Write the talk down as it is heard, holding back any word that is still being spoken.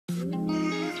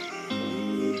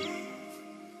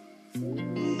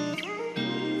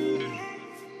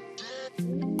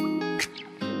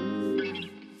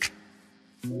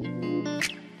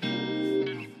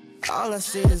All I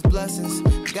see is blessings,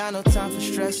 got no time for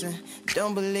stressing.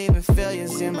 Don't believe in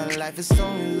failures in my life, it's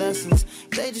only lessons.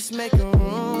 They just making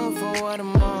room for what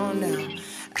I'm on now.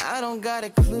 I don't got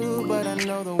a clue, but I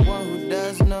know the one who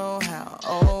does know how.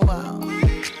 Oh wow,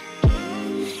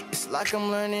 it's like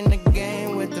I'm learning the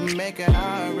game with the maker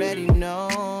I already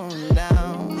know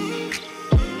now.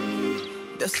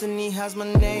 Destiny has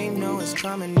my name, know it's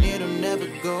coming, it'll never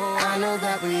go. I know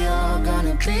that we all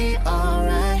gonna be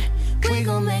alright. We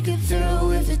gon' make it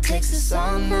through if it takes us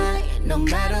all night. No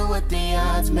matter what the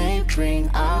odds may bring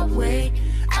our way,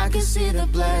 I can see the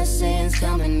blessings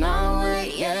coming our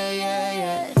way. Yeah, yeah,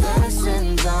 yeah.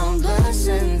 Blessings on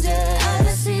blessings, yeah. I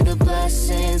can see the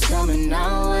blessings coming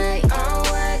our way, our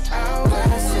way, our way.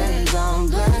 Blessings on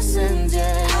blessings,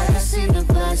 yeah. I can see the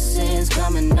blessings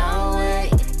coming our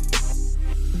way.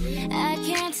 I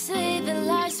can't say that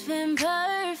life's been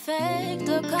perfect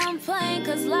or complain,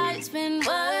 cause life's been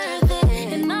worth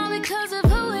it. And all because of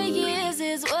who he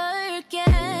is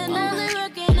working, only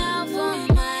working out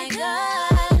for my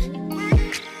God.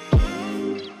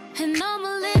 And no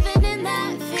more living in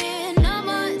that fear, no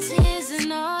more tears and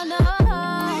no, no.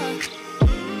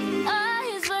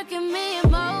 Oh, he's working me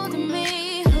and molding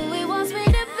me, who he wants me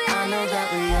to be. I know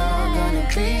that we all gonna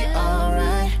be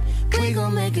alright. We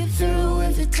gon' make it through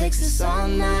if it takes us all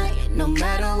night. No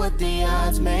matter what the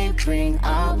odds may bring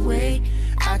our way,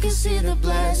 I can see the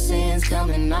blessings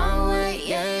coming our way.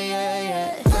 Yeah, yeah,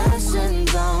 yeah.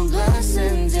 Blessings on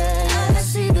blessings, yeah. I can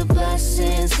see the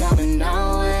blessings coming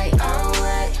our way, our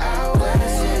way, our way.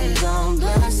 Blessings on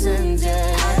blessings,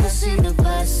 yeah. I can see the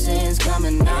blessings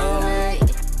coming our way.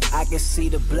 I can see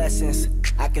the blessings,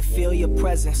 I can feel your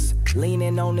presence,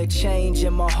 leaning on the change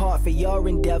in my heart for your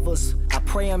endeavors. I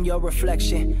pray I'm your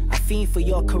reflection, I fiend for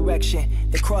your correction.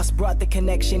 The cross brought the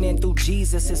connection, and through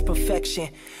Jesus is perfection.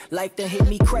 Life done hit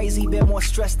me crazy, been more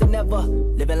stressed than ever.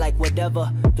 Living like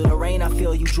whatever, through the rain I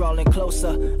feel you drawing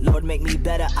closer. Lord, make me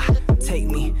better, take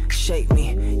me, shape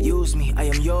me, use me, I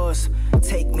am yours.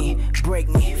 Take me, break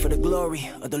me for the glory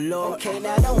of the Lord. Okay,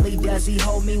 not only does he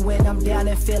hold me when I'm down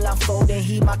and feel I'm folding,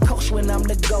 he my coach when I'm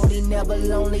the goalie, never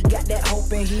lonely. Got that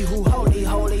hope in he who holy,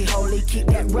 holy, holy. Keep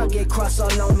that rugged cross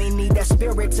all on me, need that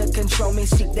spirit to control me.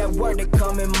 Seek that word to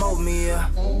come and mold me, yeah.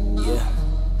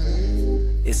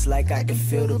 It's like I can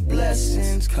feel the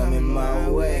blessings coming my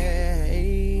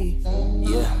way.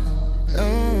 Yeah.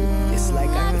 It's like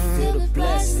I can feel the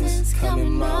blessings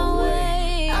coming my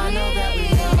way. I know that we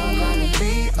all gonna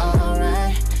be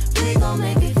alright. We gon'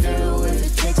 make it through if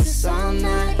it takes us all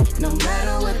night. No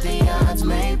matter what the odds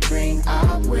may bring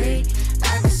our way,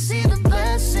 I can see the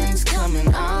blessings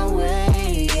coming our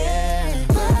way, yeah.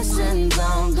 Blessings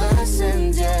on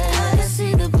blessings, yeah. I can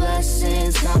see the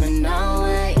blessings coming our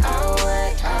way, our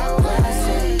way, our way.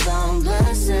 Blessings on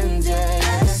blessings, yeah.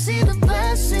 I can see the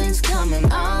blessings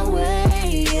coming our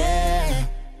way, yeah.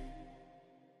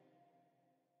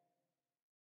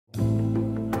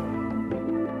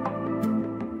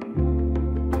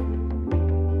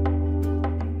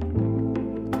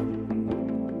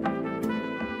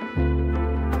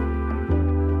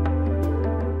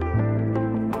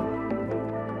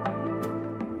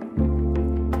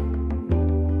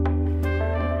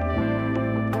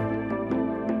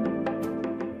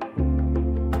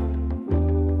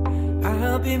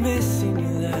 I'll be missing you,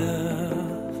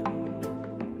 love.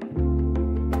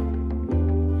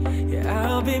 Yeah,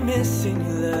 I'll be missing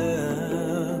you,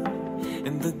 love.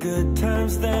 And the good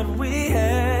times that we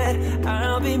had,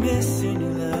 I'll be missing you,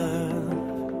 love.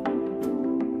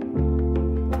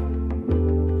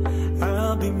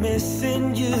 I'll be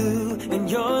missing you and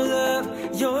your love,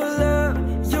 your love,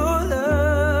 your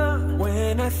love.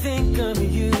 When I think of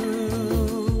you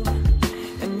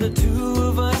and the two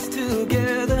of us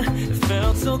together, it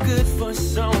felt so good for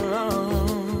so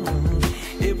long.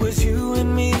 It was you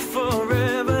and me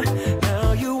forever.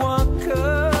 Now you walk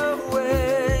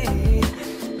away,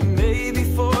 maybe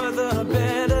for the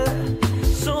better.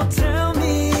 So tell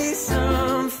me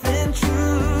something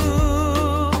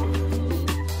true.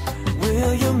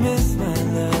 Will you miss my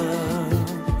love?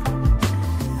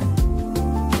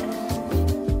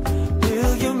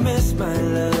 Will you miss my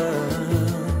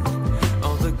love?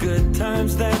 All the good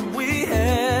times that we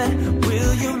had,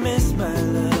 will you miss my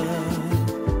love?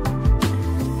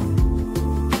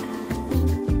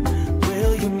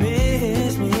 Will you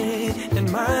miss me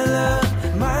and my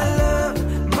love, my love,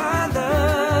 my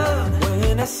love?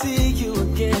 When I see you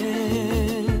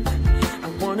again, I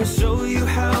wanna show you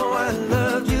how I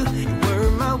love you. You were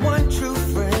my one true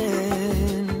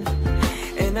friend,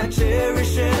 and I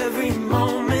cherish every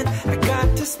moment I got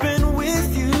to spend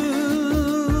with you.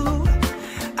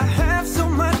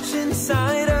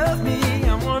 Inside of me,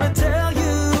 I wanna tell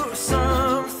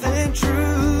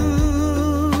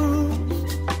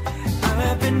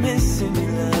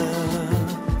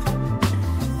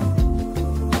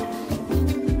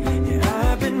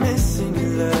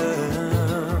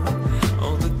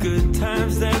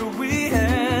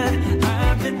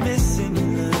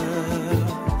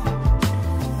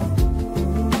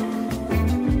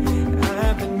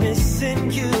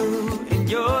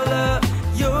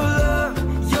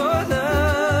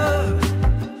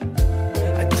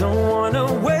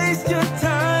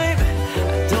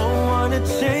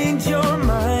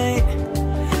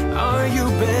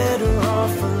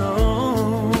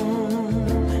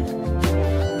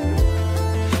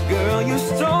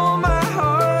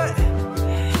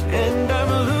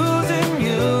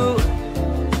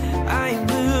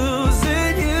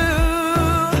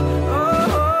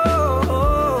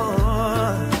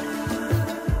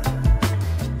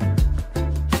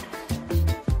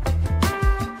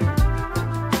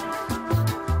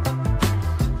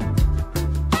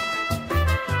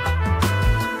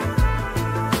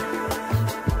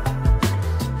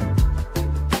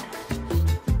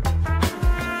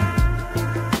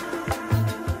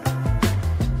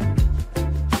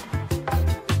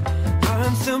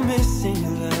still missing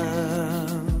your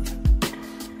love.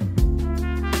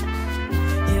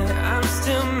 Yeah, I'm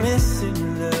still missing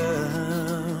your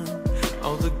love.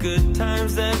 All the good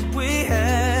times that we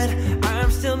had,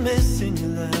 I'm still missing your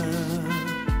love.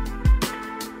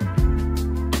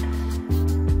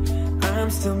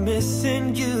 I'm still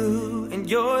missing you and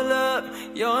your love,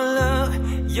 your love,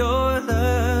 your love.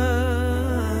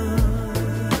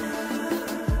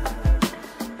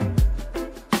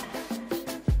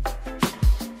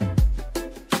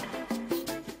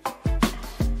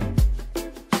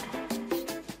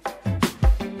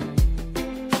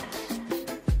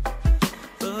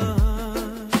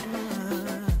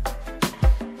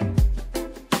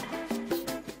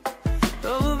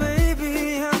 Oh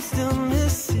baby, I'm still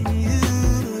missing you.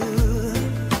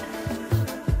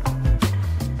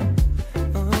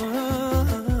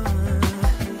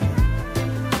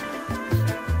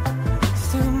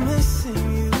 Still missing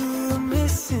you,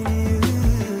 missing you.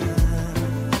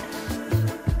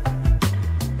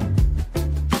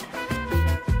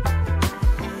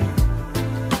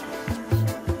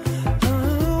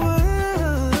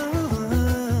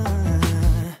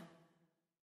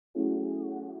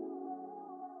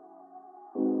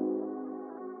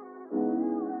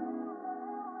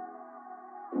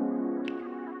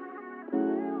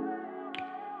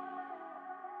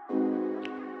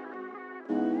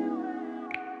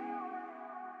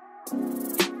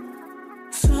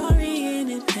 Sorry in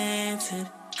advance, and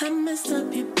I messed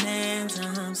up your plans.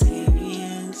 I'm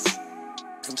serious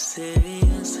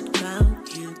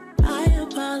about you. I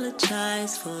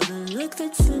apologize for the look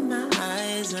that's in my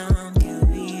eyes. I'm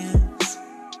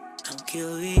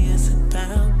curious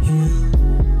about you.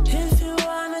 If you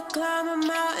wanna climb a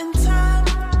mountain top,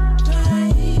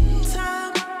 right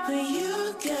top, but you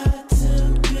got to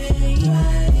be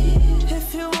right.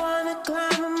 If you wanna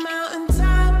climb a mountain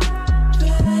top,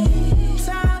 right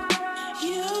top,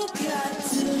 you got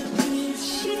to be.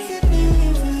 She could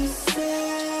never say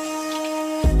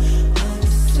I'm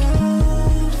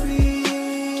sorry.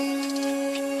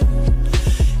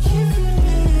 You could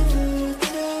never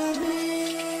tell me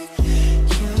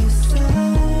you're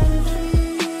sorry,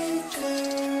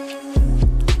 girl.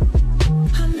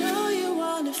 I know you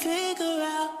wanna figure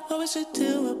out what we should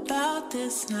do about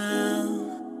this now.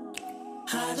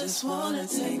 I just wanna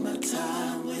take my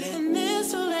time with it, and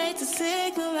it's too late to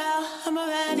signal out. I'm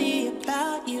already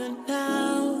about you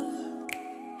now.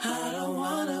 I don't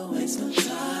wanna waste no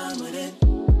time with it.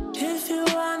 If you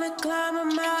wanna climb a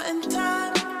mountain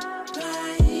top,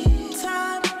 right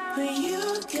top, where you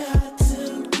got to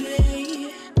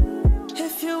be.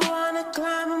 If you wanna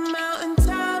climb a mountain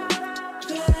top,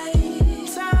 right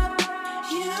top,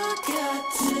 you got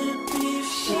to be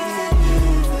sure.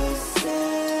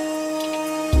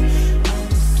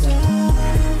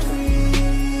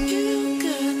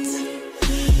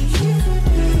 You could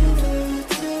never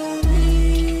tell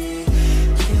me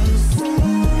you're sorry.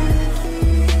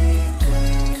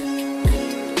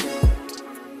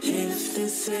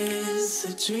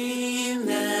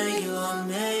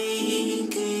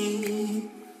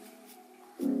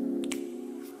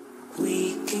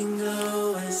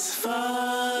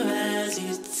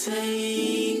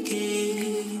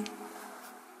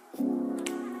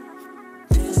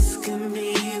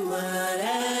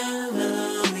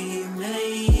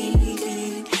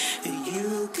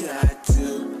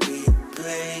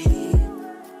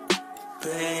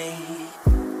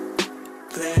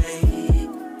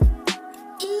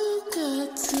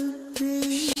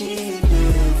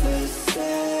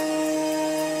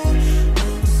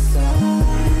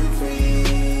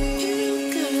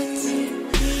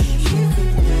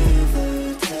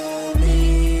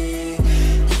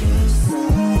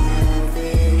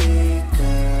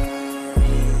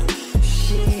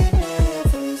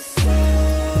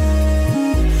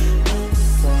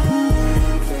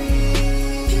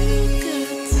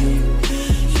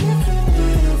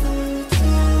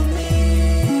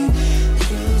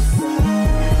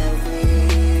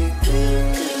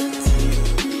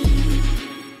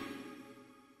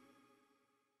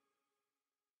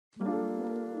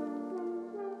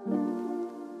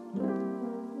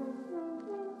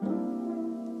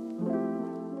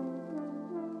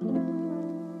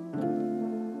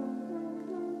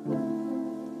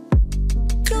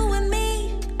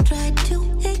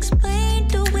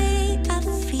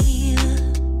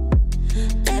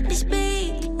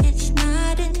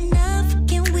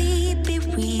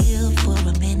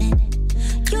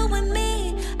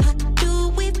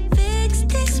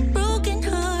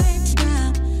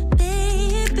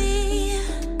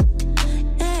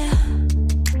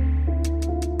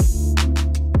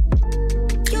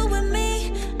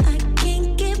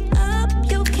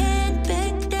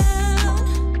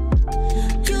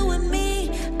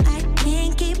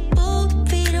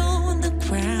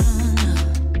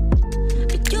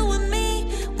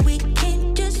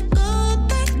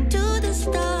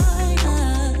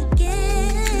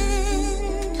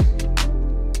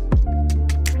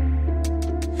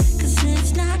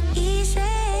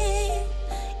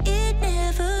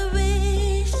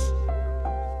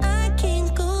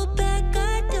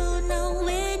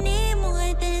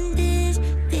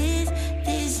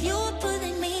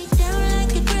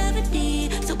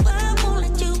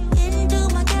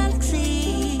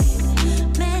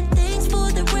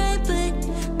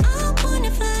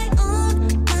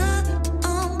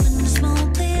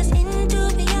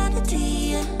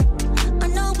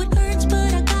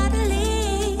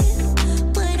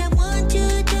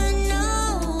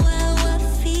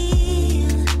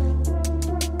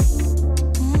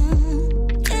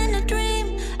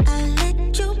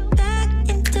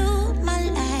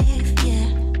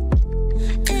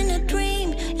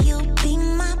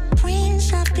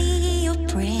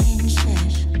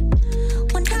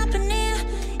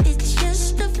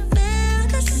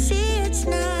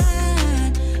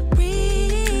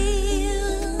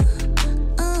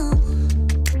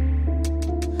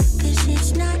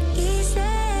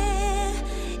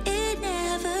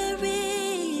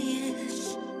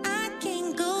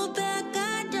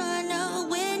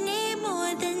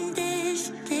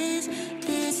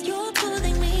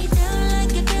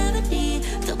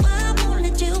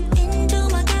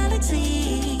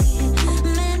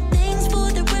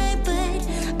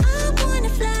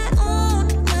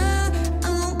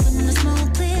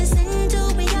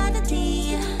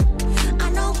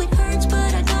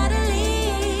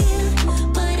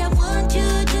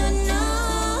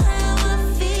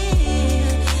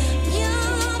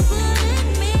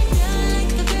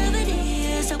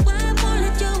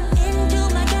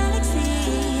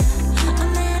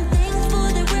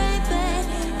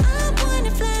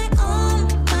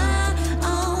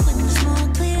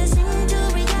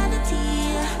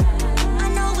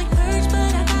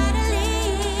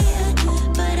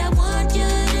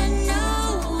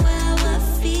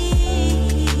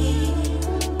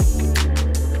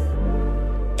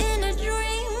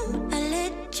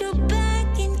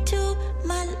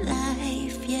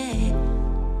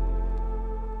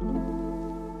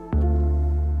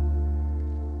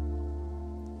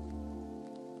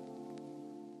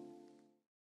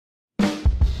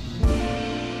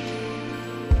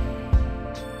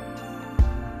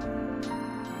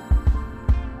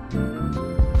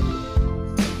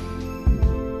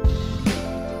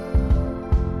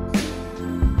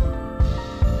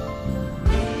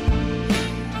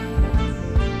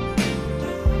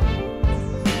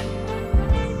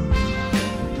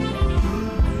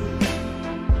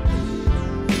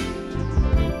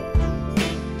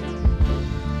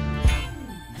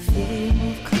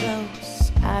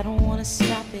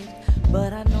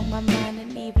 but I know my mind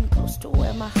ain't even close to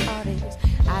where my heart is.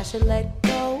 I should let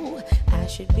go, I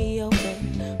should be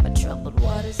open. My troubled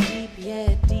water's deep,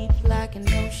 yeah, deep like an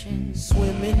ocean.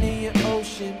 Swimming in your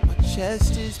ocean, my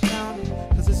chest is pounding,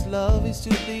 cause this love is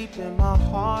too deep and my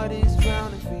heart is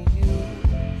drowning for you.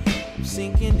 I'm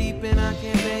sinking deep and I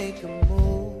can't make a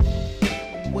move.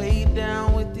 I'm way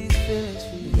down with these feelings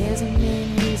for you. There's a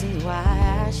million reasons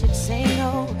why I should say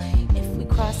no. If we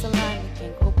cross the line, we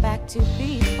can't go back to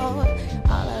before.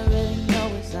 All I really know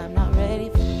is I'm not ready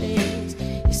for this.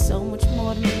 You're so much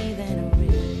more to me than a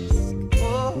risk.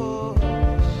 Oh,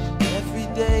 every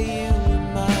day you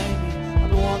remind me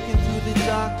I'm walking through the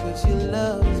dark cause your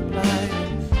love is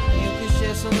blinding. You can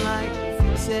shed some light if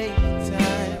you take the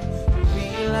time.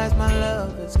 Realize my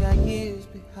love has got years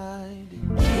behind it.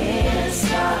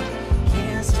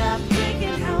 Can't stop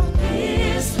thinking how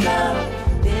this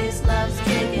love's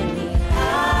taking me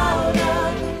out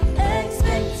of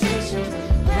expectations.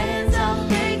 Plans I'm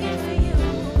making for you.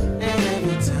 And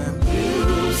every time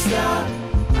you stop,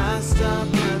 I stop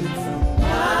running from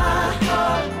my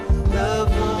heart. Love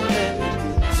won't let me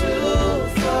get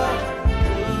too far.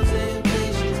 Losing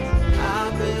patience,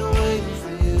 I've been waiting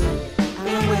for you.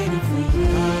 I'm waiting for you.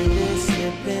 Mind is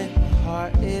slipping,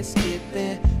 heart is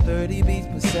skipping 30 beats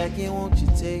per second, won't you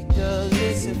take a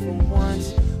listen for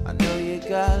once? I know you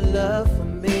got love for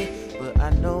me, but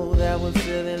I know that we're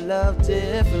feeling love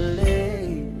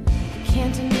differently. I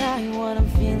can't deny what I'm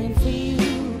feeling for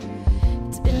you.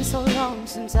 It's been so long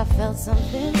since I felt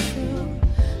something true.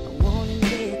 I won't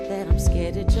admit that I'm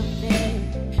scared to jump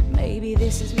in. Maybe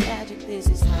this is magic, this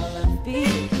is how love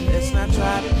begins. Let's not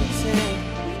try to pretend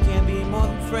we can't be more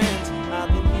than friends. I've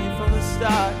been here from the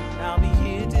start, and I'll be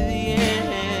here to the end.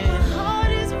 My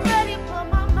heart is ready, but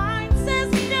my mind says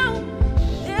no.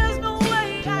 There's no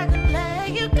way I can let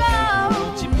you go.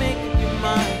 Won't you make up your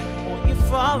mind? Won't you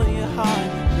follow your heart?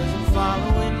 Cause I'm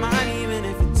following mine even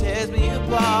if it tears me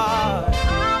apart.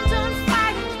 I'm done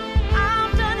fighting,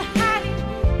 I'm done hiding.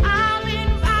 I'm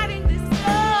inviting this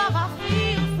love I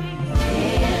feel for you.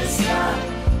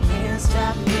 Can't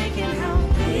stop thinking how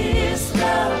this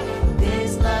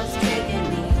love's taking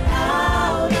me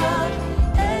out of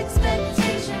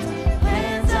expectations.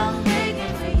 Plans I'm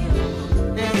making for you.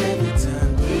 And every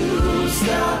time you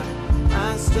stop, I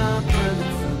stop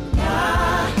running from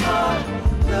my heart.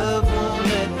 Love won't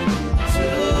let me get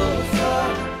too far.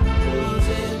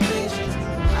 Losing patience,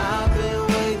 I've been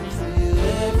waiting for you.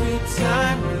 Every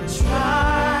time we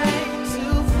try to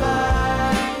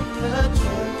find the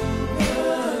truth,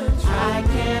 I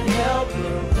can't help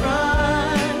but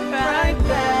run right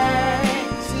back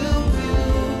to you.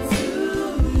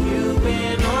 You've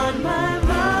been on my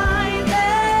mind,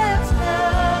 that's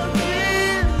loving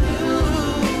you.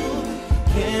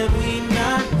 Can we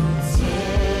not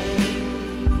pretend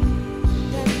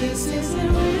that this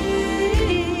isn't real?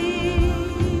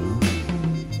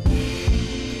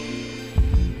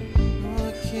 Oh,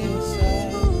 I can't stop.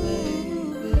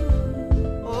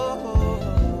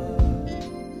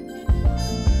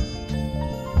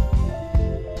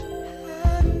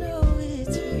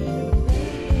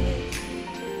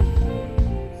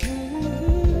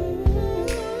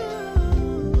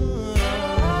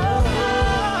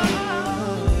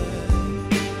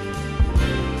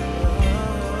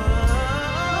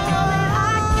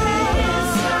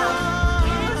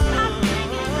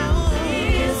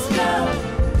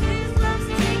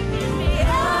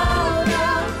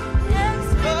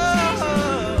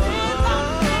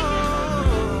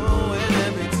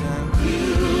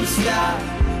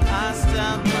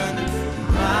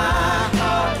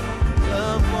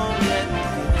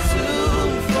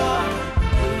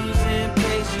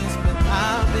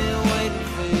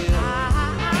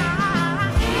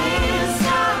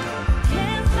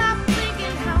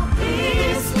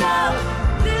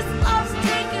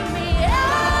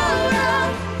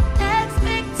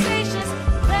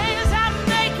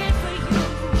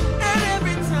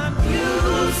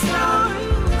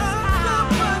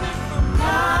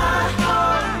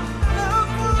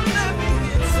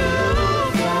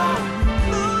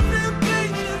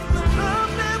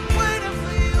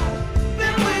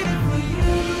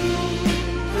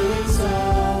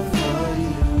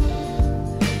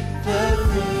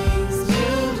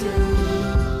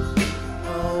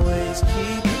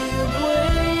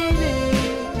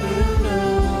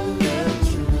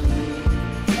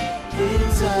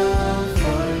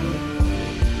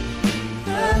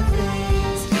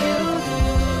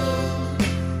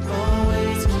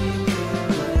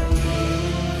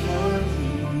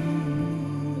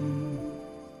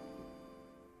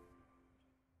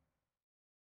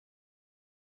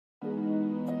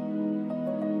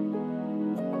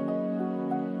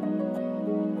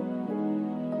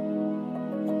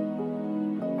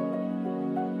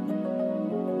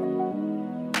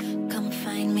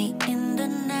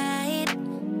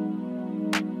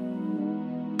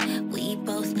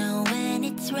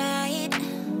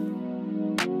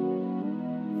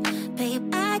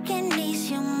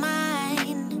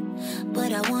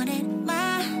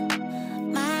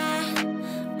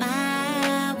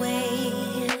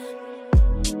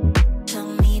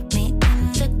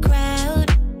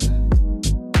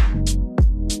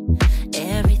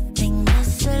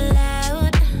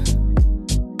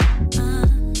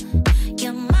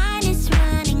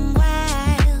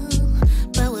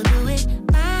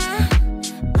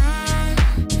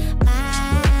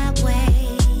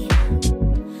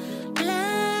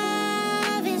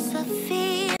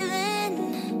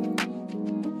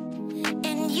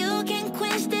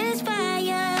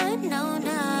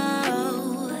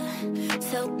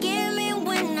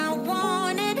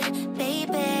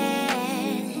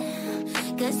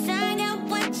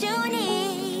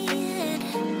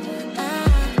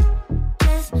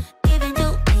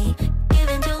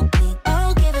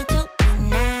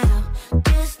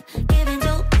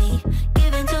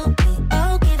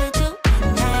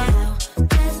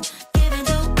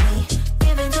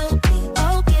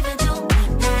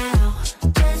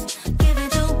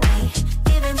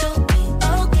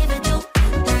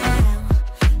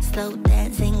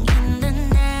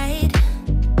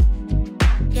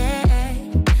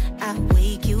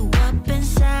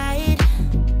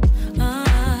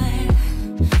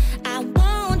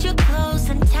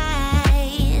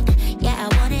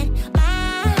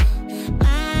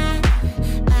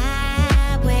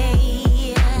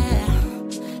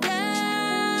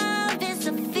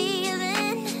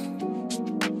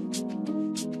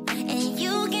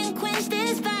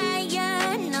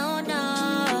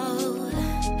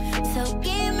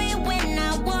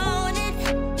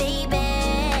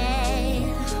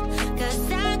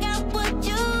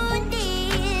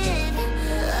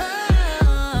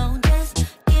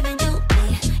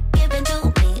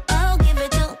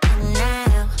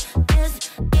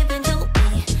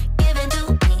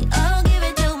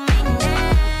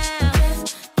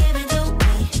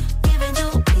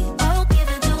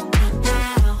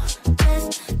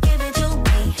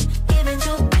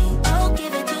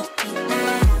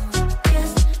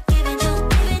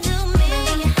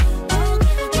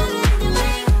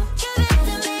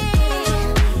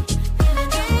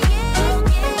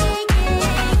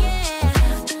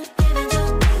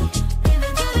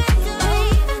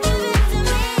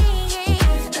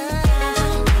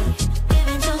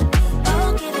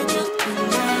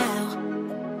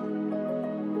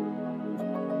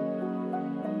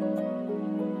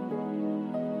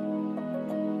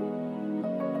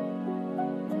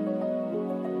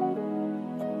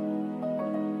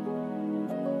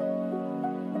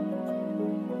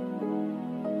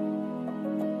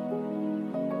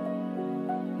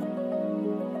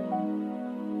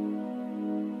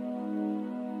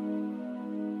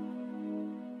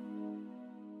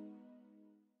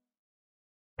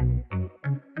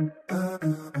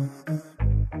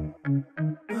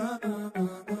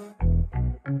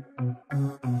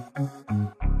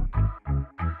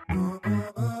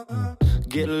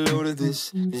 Get a load of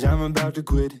this, cause I'm about to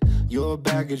quit. Your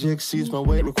baggage exceeds my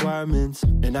weight requirements,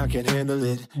 and I can't handle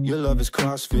it. Your love is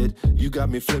CrossFit. You got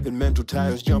me flipping mental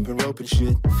tires, jumping rope and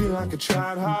shit. Feel like I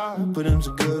tried hard, put in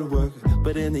some good work,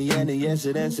 but in the end, the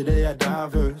incidents today I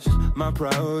diverse. My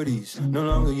priorities, no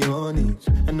longer your needs,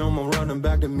 and no more running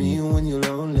back to me when you're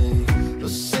lonely. So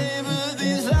savor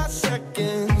these last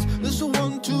seconds. This is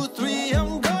 1, 2, 3,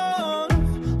 I'm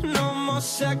gone. No more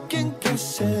second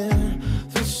guessing.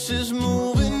 This is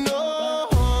moving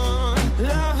on.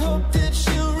 I hope that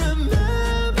you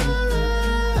remember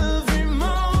every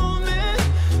moment,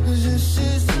 'cause this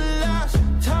is the last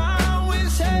time we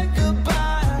say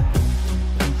goodbye.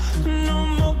 No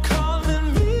more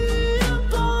calling me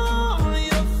up on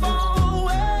your phone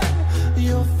when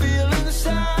you're feeling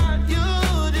sad,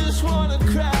 you just wanna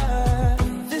cry.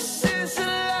 This is the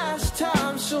last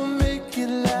time, so make it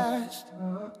last.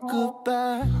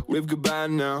 Goodbye. Wave goodbye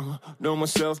now, no more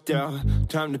self-doubt.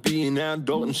 Time to be an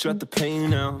adult and shut the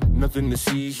pain out. Nothing to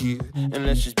see here, and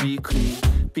let's just be clear.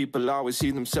 People always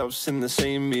see themselves in the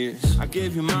same mirrors. I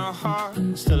gave you my heart,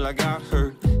 still I got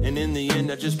hurt, and in the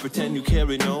end I just pretend you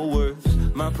carry no worth.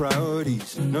 My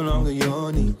priorities, no longer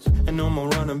your needs, and no more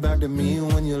running back to me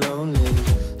when you're lonely.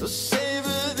 So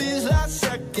savor these last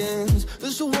seconds.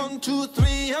 This is 1, 2,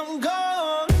 3, I'm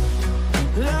gone.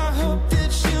 I hope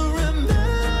that you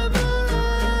remember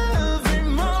every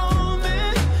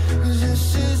moment, 'cause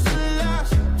this is the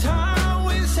last time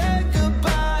we say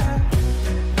goodbye.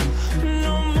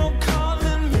 No more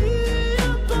calling me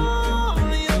up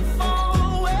on your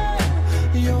phone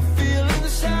when you're feeling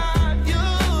sad, you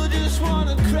just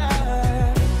wanna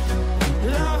cry.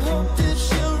 I hope that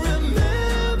you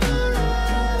remember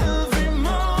every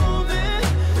moment,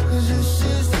 'cause this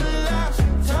is the last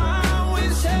time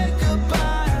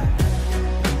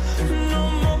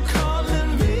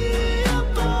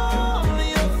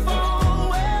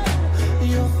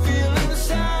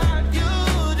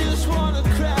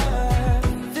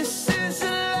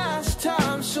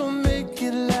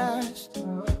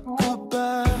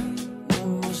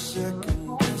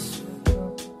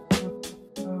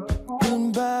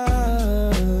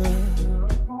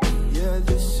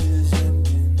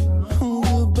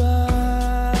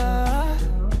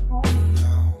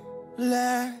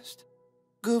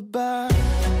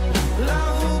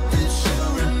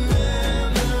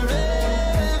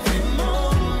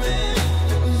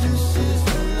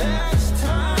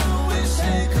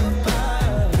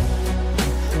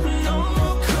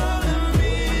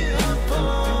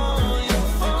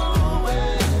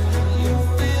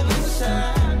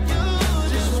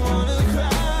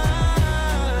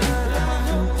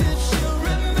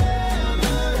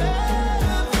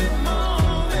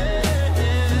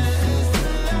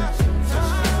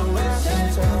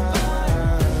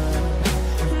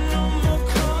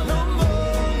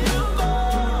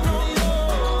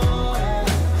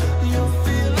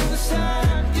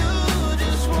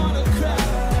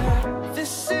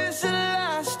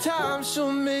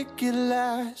make it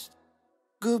last.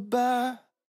 Goodbye.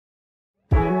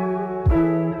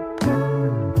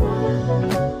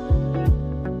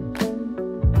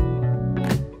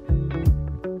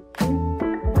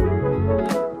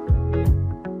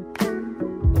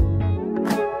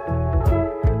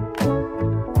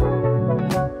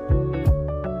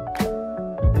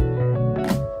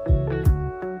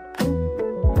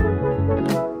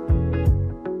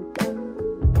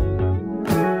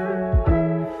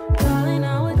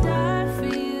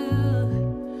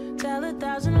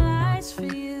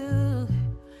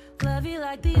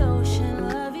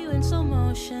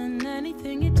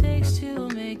 Anything it takes to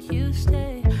make you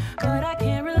stay, but I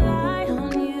can't rely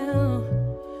on you.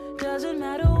 Doesn't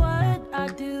matter what I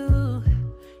do.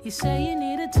 You say you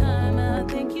need a timeout,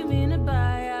 think you mean a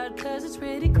buyout, 'cause it's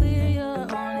pretty clear you're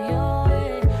on your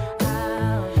way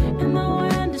out. And though I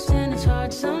understand it's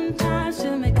hard sometimes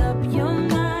to make up your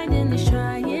mind in these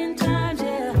trying times,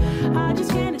 yeah, I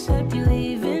just can't accept you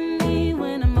leaving me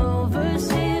when I'm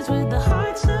overseas with the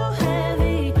heart so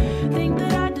heavy. Think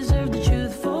that I deserve the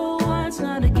truth for once,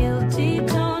 not a guilty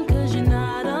tone, 'cause you're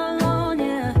not alone,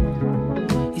 yeah.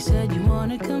 You said you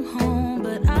wanna come home,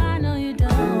 but I know you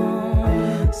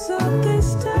don't. So this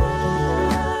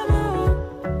time I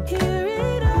won't hear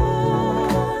it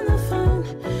on the phone.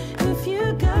 If you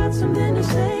got something to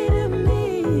say to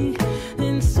me,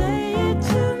 then say it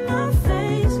to my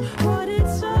face. What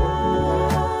it's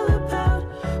all about,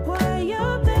 why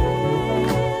you're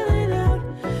bailing out.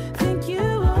 Think you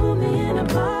owe me an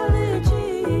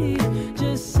apology.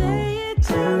 Just say it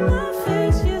to my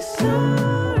face. You're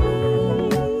sorry.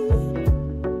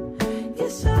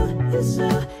 You're so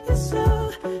sorry. You're so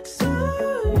sorry.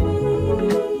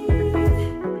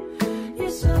 You're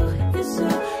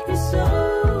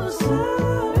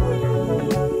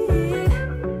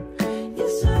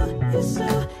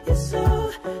so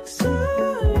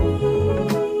sorry.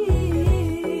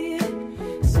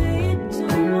 Say it to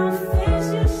my face.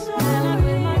 You're sorry. And I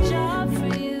quit my job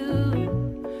for you,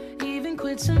 even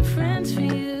quit some friends for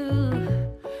you,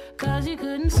 'cause you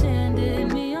couldn't stand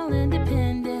it, me all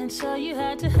independent, so you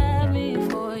had to have me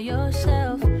for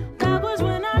yourself. That was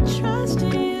when I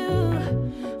trusted you,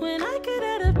 when I could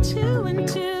add up 2 and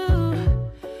 2,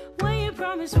 when you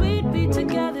promised we'd be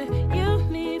together, you,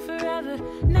 me, forever.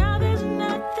 Now there's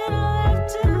nothing left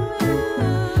to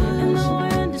lose. And though I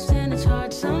understand it's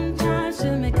hard sometimes to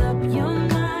make up your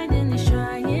mind in these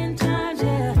trying times,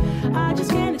 yeah, I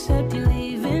just can't accept you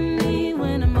leaving me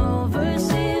when I'm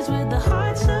overseas with the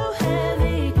heart so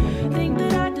heavy. Think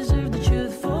that I deserve the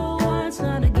truth for once,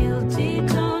 not a guilty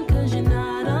tone, 'cause you're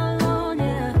not alone,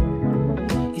 yeah.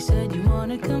 You said you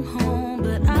wanna come home,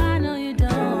 but I know you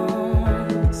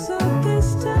don't. So this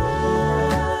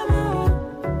time I won't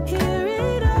hear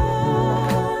it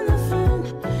on the phone.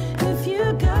 If you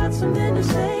got something to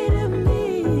say to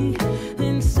me,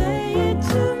 then say it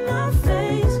to my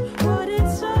face. What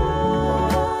it's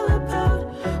all about,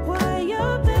 why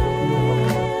you're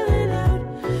bailing out.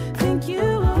 Think you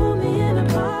owe me an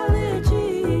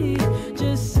apology.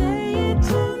 Just say it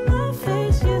to my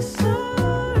face. You're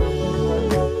sorry.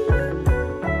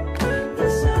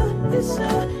 You're so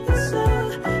sorry. You're so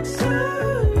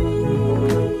sorry.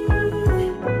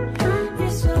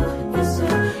 You're so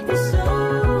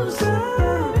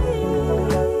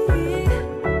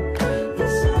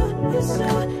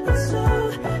sorry. You're so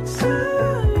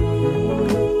sorry.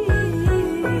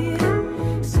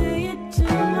 Say it to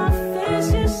my face.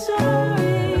 You're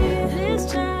sorry. This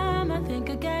time I think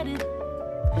I get it.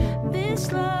 This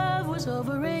love was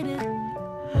overrated.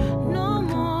 No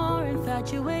more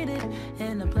infatuated,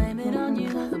 and I blame it on you.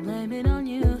 I blame it on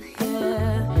you.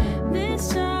 Yeah. This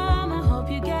time I hope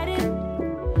you get it.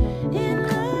 In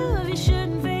love you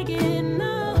shouldn't fake it.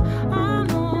 No, I'm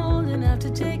old enough to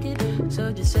take it.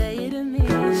 So just say it to me.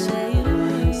 Say it to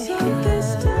me. So this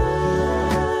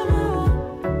time I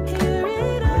won't hear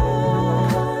it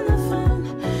on the phone.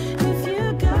 If you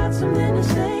got something to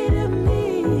say to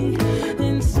me,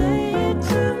 then say it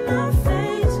to my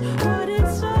face. What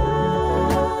it's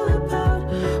all about,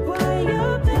 why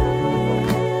you're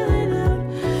bailing out.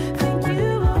 Think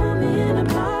you owe me an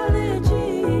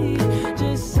apology.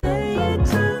 Just say it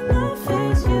to my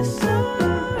face. You're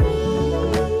sorry.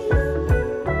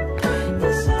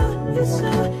 You're so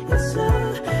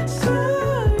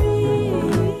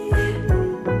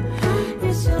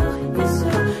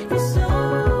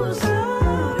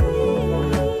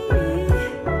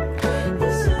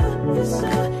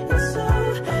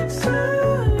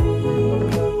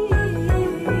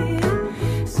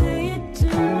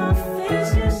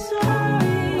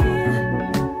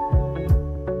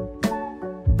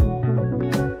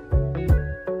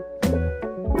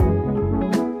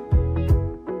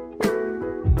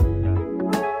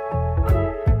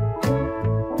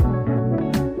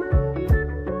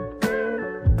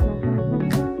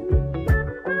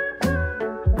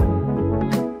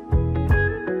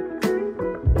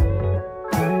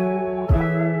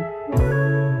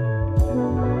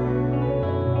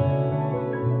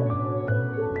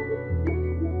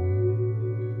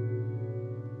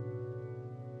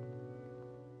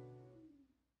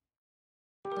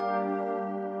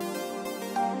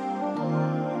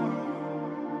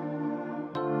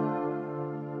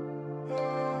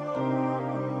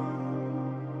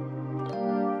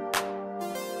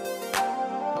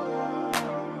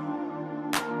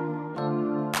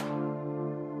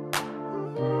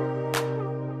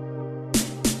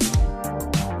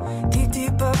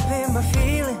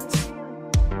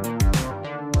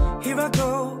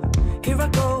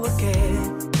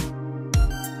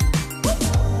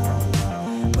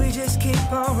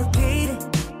keep on repeating.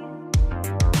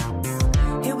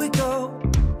 Here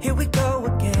we go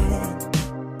again.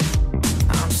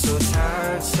 I'm so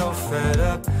tired, so fed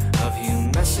up of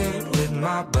you messing with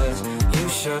my buzz. You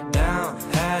shut down,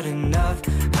 had enough.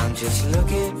 I'm just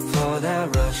looking for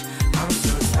that rush. I'm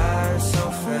so tired,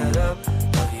 so fed up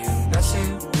of you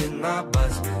messing with my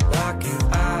buzz. Locking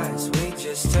eyes, we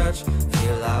just touch.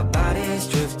 Feel our bodies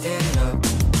drifting up.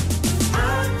 I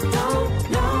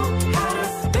don't know how to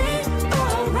be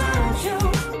around you.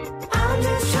 I'm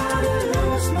just trying to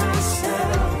lose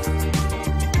myself.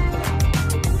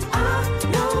 I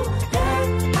know that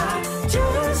I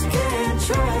just can't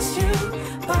trust you,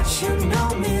 but you know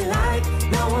me like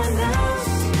no one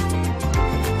else.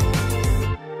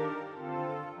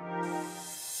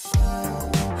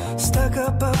 Stuck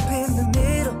up in the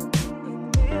middle,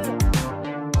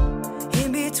 in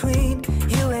between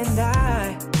you and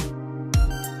I.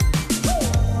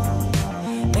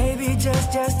 Maybe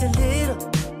just a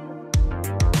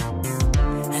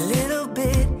little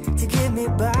bit to get me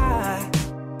by.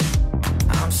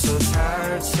 I'm so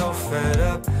tired, so fed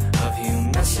up of you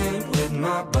messing with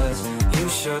my buzz. You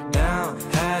shut down,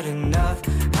 had enough.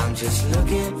 I'm just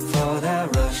looking for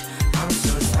that rush. I'm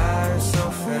so tired,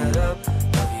 so fed up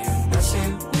of you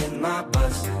messing with my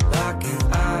buzz. Locking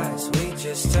eyes, we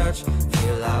just touch.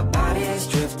 Feel our bodies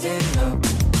drifting up.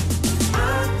 I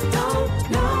don't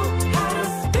know how to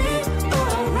be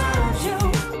around you.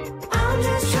 I'm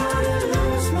just trying to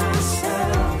lose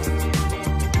myself.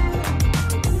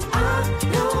 I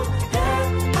know that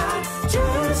I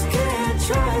just can't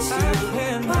trust you,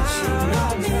 but you know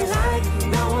me like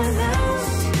no one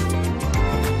else.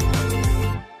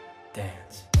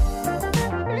 Dance.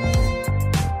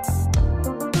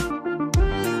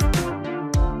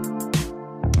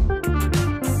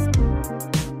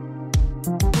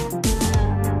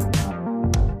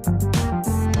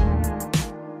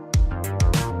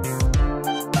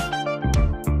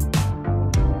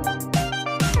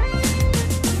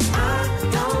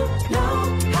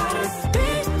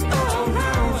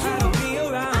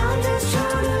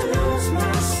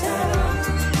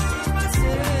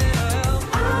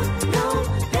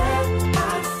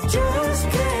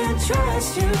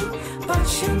 But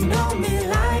you know me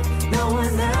like no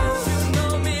one else. You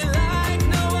know me like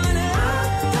no one else.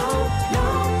 I don't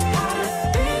know how to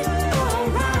be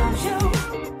around you.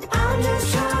 I'm just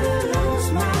trying to lose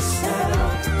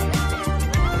myself.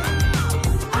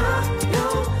 I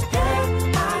know that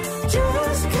I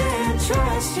just can't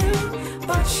trust you,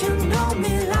 but you know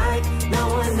me like no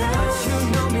one else. You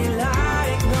know me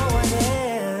like no one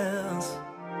else.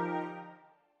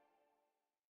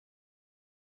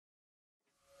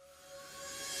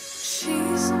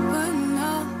 She's putting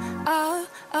all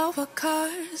of her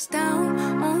cards down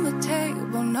on the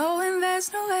table, knowing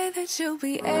there's no way that you'll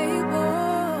be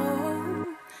able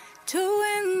to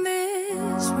win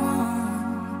this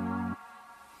one.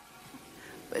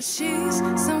 But she's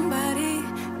somebody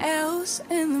else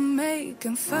in the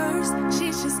making. First,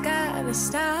 she's just gotta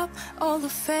stop all the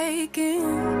faking,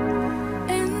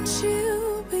 and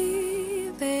she'll be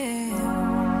there.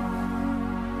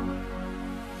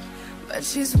 But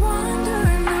she's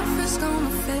wondering if it's gonna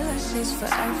feel like she's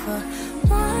forever.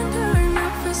 Wondering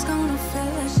if it's gonna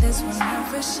feel like this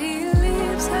whenever she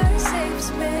leaves her safe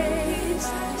space.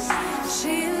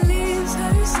 She leaves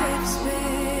her safe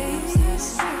space.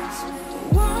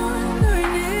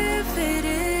 Wondering if it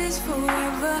is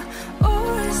forever,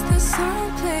 or is there some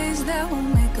place that will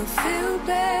make her feel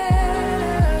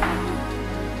better?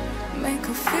 Make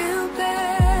her feel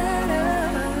better.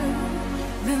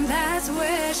 Then that's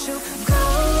where she'll go.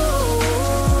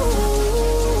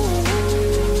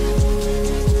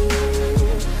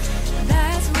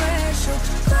 That's where she'll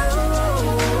go.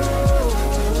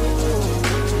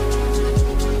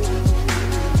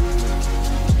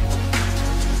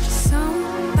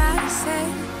 Somebody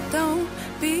said, don't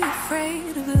be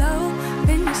afraid of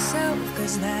loving yourself,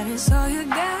 'cause that is all you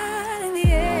got in the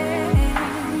end.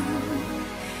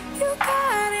 You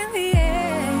got in the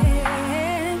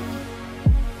end.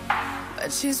 But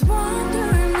she's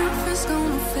wondering if it's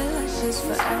gonna feel like she's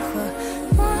forever.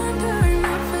 Wondering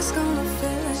if it's gonna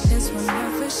feel like this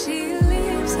whenever she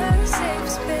leaves her safe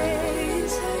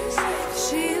space.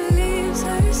 She leaves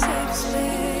her safe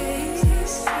space.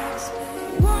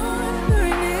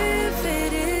 Wondering if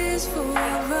it is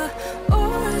forever,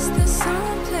 or is there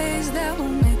some place that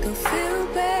will make her feel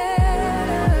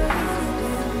better?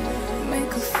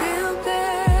 Make her feel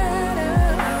better.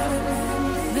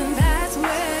 Then that's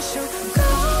where she'll go.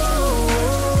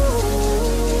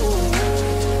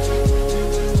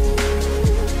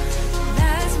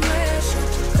 That's where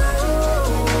she'll go.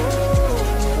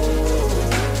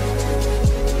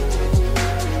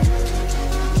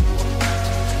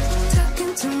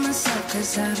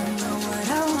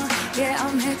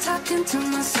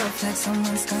 like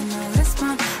someone's gonna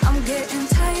respond. I'm getting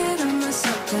tired of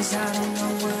myself, cause I don't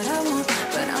know what I want.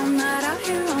 But I'm not out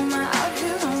here on my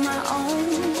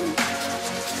own.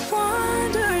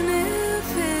 Wondering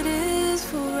if it is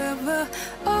forever,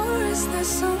 or is there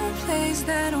some place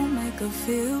that'll make her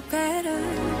feel better?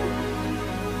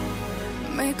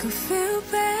 Make her feel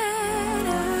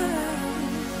better.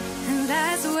 And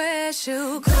that's where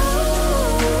she'll go.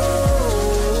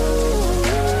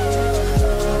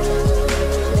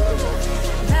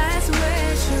 That's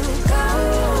where she'll go.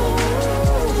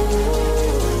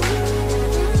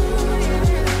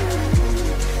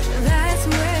 That's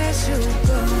where she'll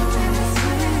go.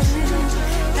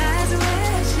 That's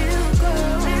where she'll go.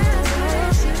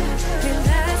 And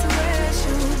that's where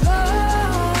she'll go.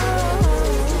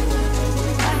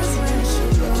 That's where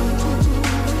she'll go.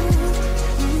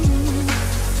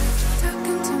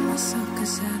 Talking to myself,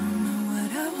 cause I don't know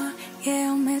what I want.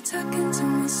 Yeah, I'm here talking to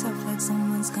myself like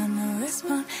someone's gonna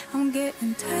respond. I'm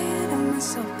getting tired of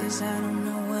myself, cause I don't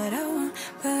know what I want.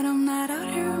 But I'm not out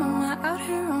here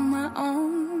on my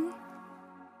own.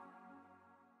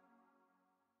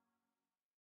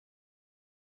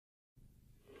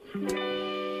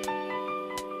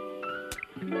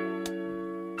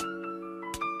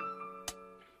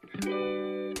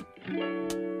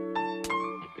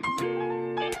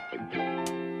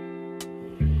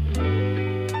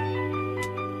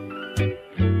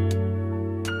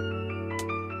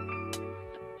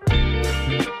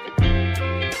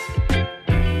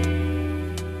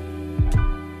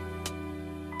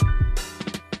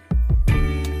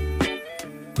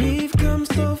 We've come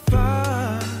so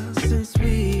far since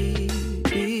we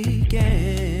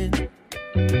began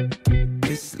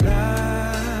this life.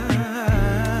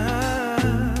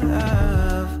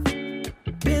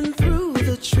 Been through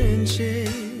the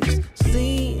trenches,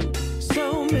 seen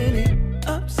so many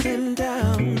ups and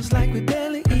downs, like we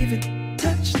barely even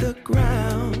touched the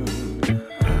ground.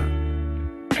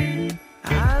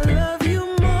 I love you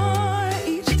more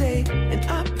each day, and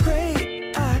I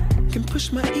pray I can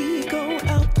push my ego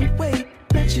out the way,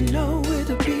 let you know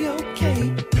it'll be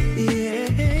okay.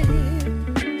 Yeah.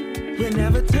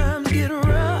 Whenever times get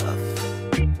rough,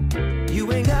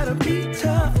 you ain't gotta be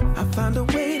tough. I find a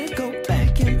way to go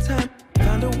back in time,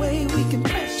 find a way we can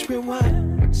press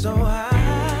rewind. So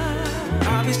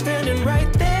I'll be standing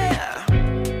right there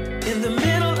in the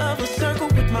middle of a circle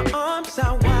with my arms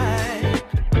out wide,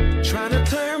 trying to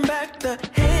turn back the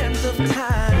hands of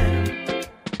time.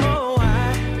 Oh,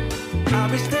 I'll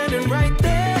be standing right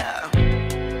there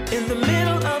in the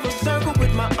middle of a circle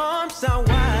with my arms out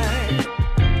wide,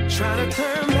 trying to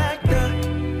turn back the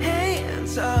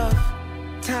hands of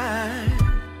time.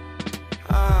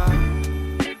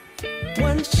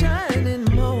 One shining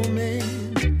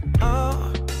moment.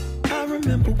 Oh, I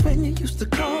remember when you used to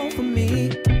call for me.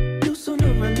 Knew sooner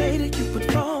or later you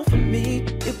would fall for me.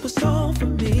 It was all for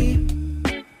me.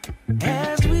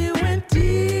 As we went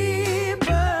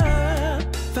deeper,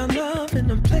 found love in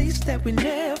a place that we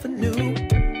never knew.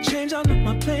 Changed all of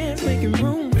my plans, making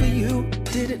room for you.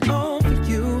 Did it all for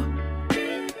you.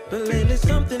 But lately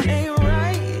something ain't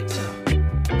right,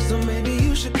 so maybe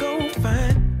you should go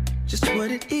find just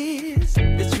what it is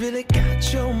that's really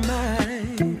got your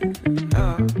mind.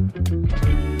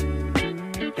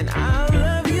 And I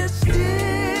love you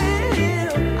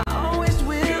still, I always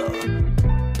will.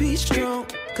 Be strong,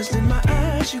 cause in my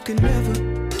eyes you can never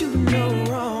do no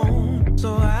wrong.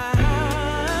 So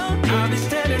I'll be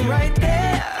standing right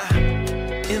there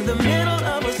in the middle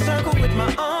of a circle with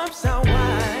my arms out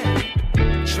wide,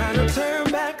 trying to turn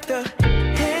back the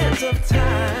hands of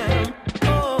time.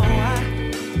 Oh,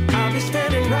 I'll be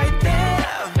standing right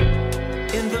there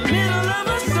in the middle of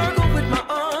a circle with my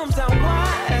arms out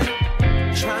wide,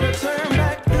 trying to turn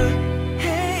back the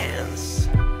hands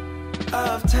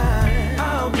of time.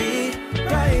 I'll be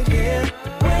right here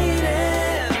waiting.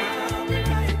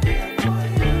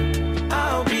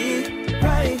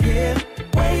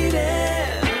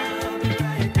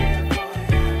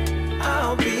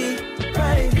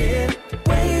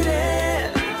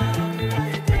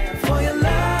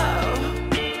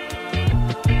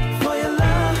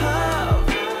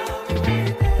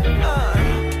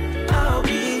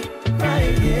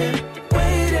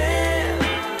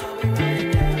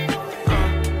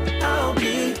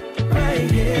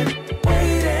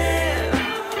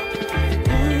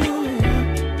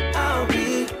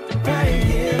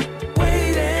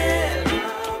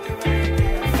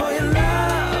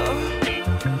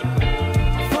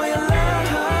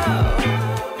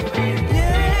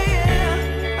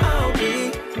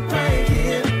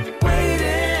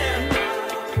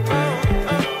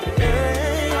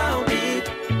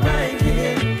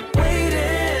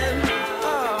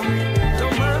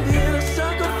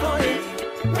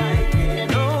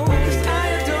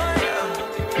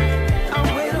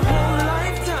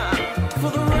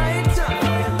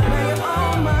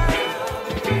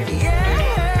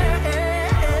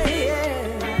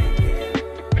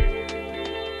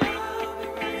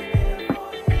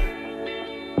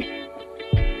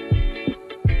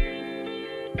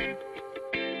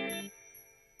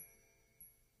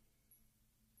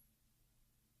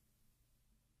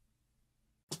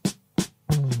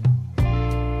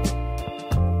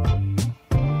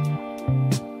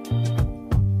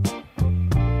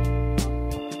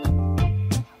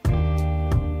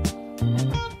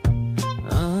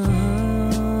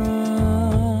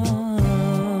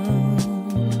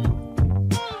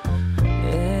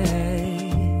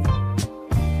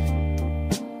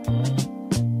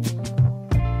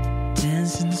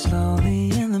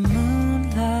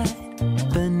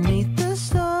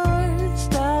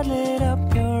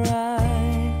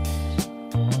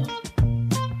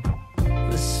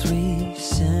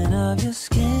 your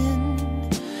skin,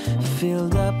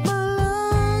 filled up my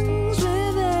lungs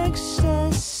with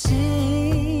ecstasy.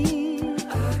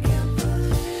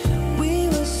 We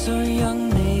were so young,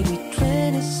 maybe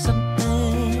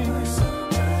 20-something.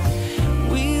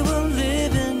 We were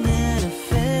living in a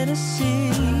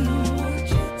fantasy.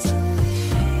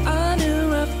 I knew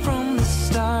right from the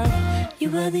start, you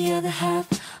were the other half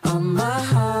of my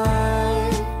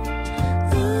heart.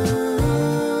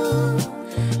 Ooh,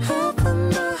 half of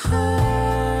my heart.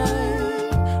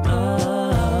 Oh,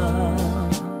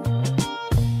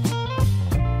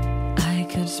 I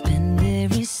could spend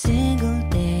every single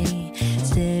day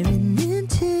staring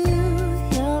into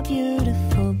your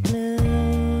beautiful blue.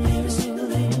 Every single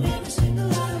day, every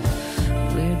single hour.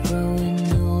 We're growing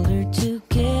older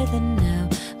together now,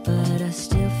 but I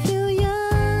still feel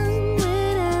young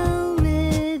when I'm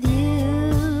with you.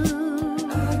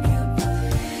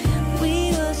 We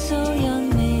were so young,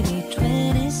 maybe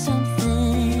 20-something.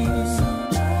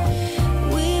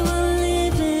 We were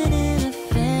living in a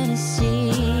fantasy.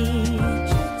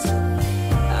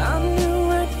 I knew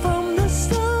right from the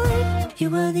start, you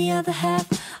were the other half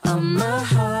of my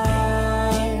heart.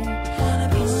 Wanna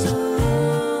be so,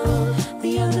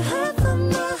 the other half of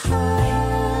my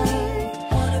heart.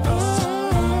 Wanna be so,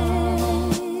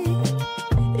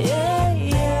 yeah,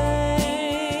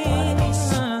 yeah. Wanna be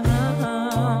so,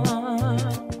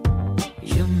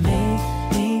 you make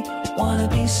me wanna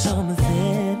be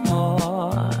something more.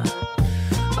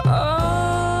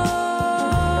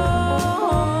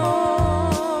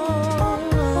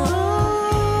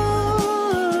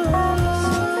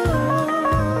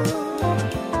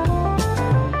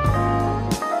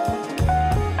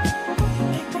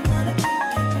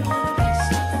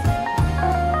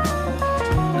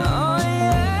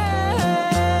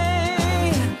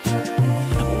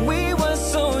 We were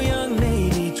so young,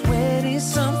 maybe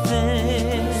 20-something.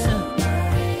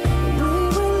 We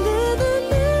were living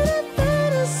in a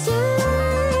fantasy.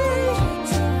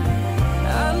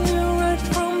 I knew right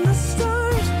from the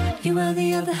start, you were the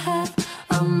other half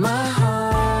of my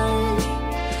heart.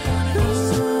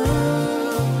 Ooh,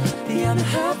 the other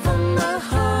half of my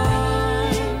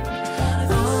heart.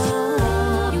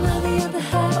 Ooh, you were the other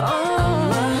half of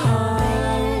my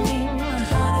heart.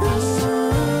 Ooh,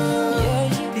 yeah,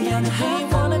 the other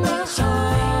half of my heart.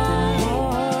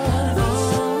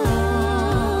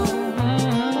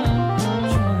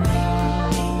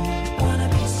 Wanna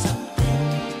be something.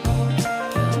 The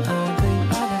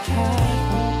other half.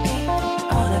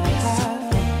 Wanna be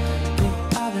something. The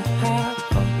other half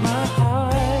of my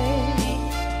heart.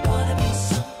 Wanna be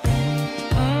something.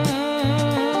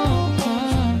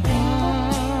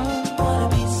 Wanna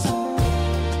be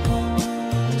something.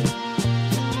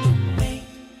 Make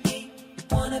me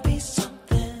wanna be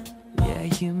something. Yeah,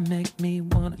 you make me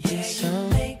wanna be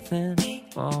something.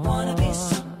 Wanna be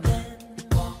something.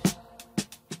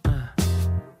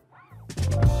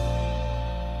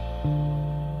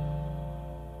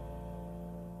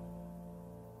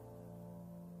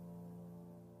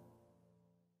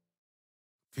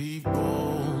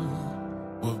 People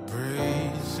were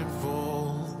bracing for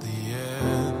the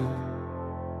end.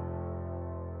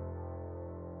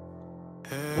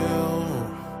 Hell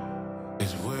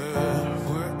is where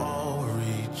we're all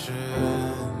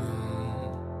reaching.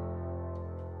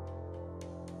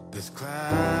 This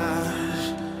clash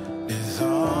is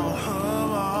all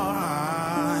of our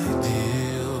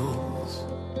ideals,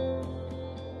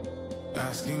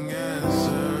 asking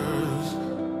answers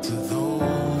to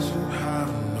those who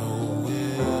have no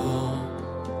will.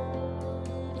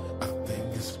 I think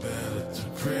it's better to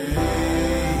pray,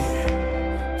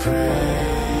 pray,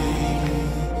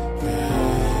 pray.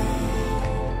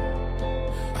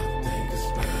 I think it's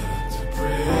better to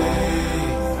pray,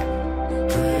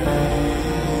 pray.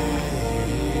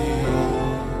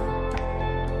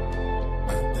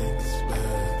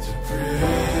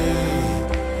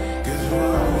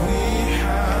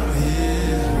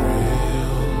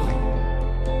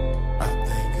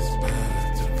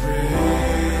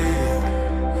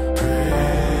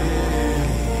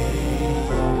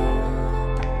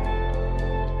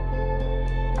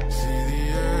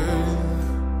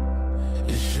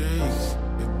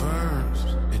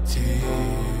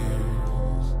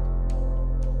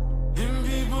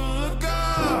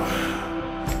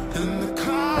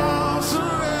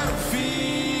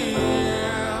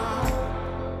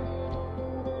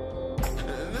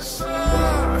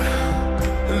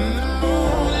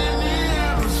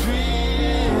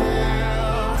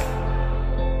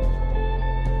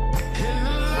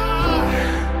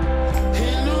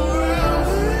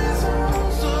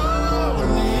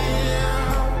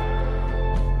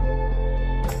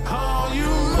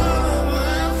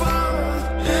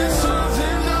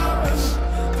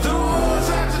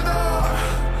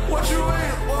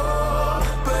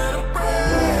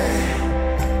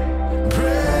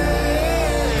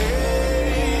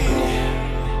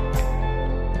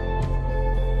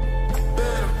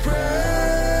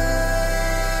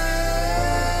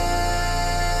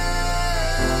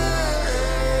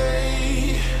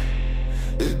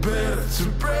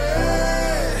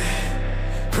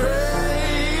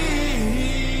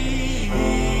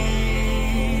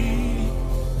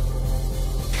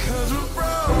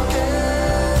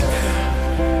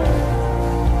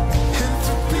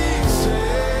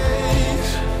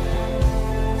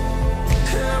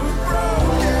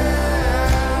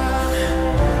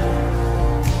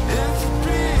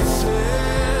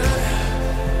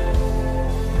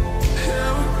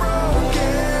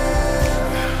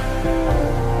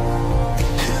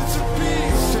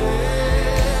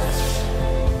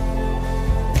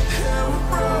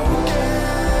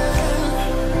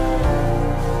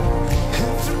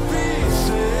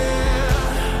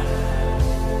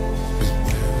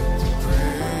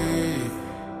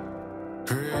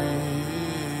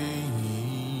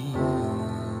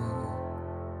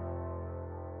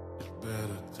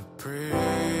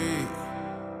 pray,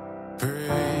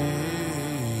 pray.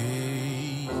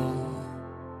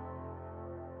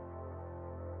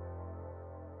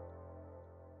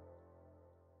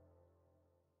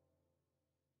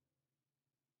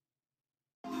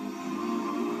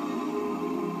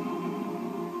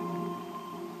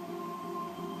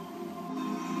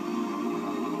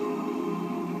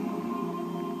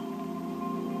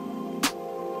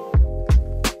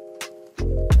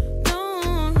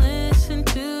 Don't listen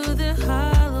to the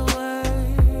hollow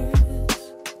words.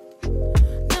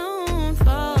 Don't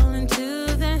fall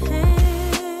into their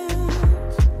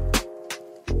hands.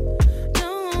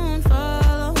 Don't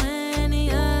follow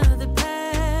any other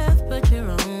path but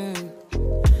your own.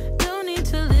 Don't need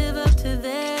to live up to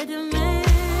their demands.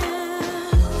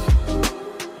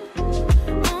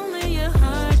 Only your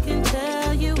heart can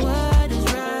tell you what is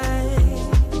right.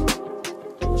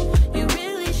 You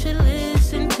really should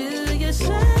listen to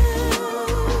yourself.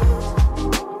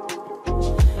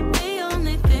 The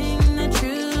only thing that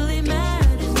truly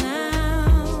matters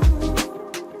now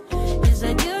is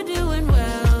that you're doing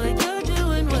well, that you're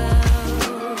doing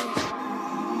well.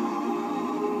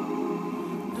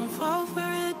 Don't fall for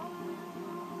it.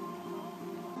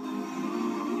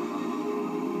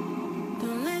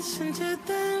 Don't listen to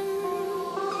them.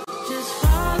 Just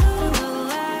follow the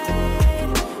light.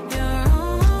 You're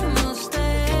almost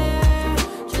there.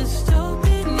 Just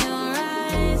open your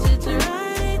eyes. It's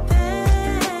right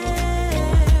there.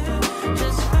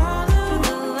 Just follow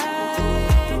the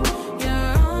light.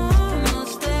 You're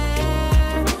almost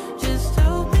there. Just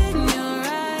open your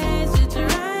eyes. It's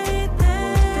right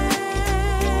there.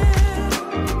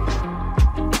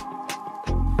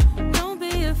 Don't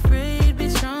be afraid. Be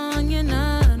strong. You're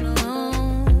not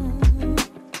alone.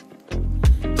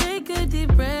 Take a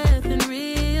deep breath and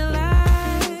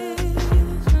realize.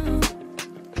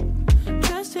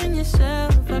 Trust in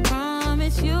yourself. I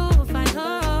promise you'll find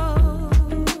hope.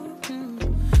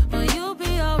 Oh, you'll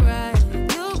be alright.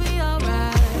 You'll be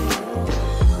alright.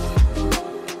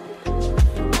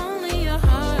 Only your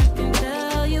heart can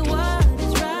tell you what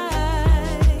is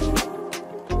right.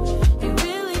 You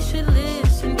really should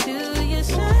listen to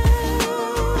yourself.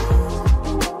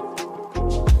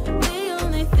 The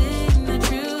only thing that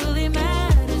truly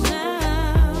matters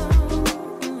now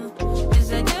is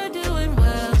that you're doing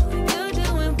well, you're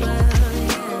doing well,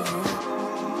 yeah.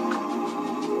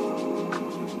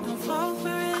 Don't fall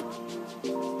for it.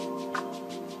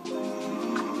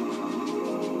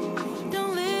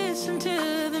 Don't listen to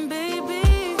them, baby.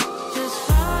 Just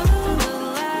follow the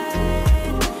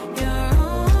light. You're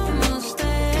almost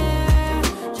there.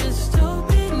 Just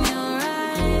open your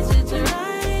eyes. It's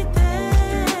right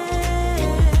there.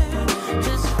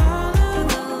 Just follow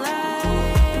the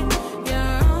light.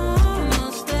 You're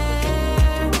almost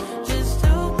there. Just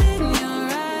open your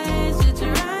eyes. It's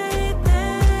right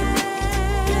there.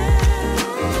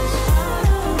 Just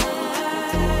follow the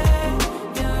light.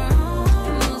 You're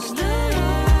almost there.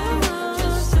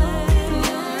 Just open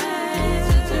your eyes.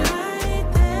 It's right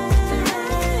there.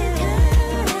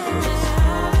 Just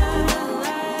follow the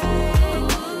light.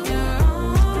 You're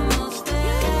almost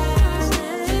there.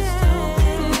 Just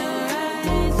open your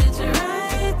eyes. It's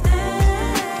right there.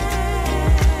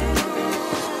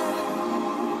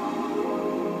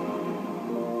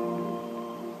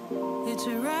 It's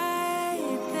right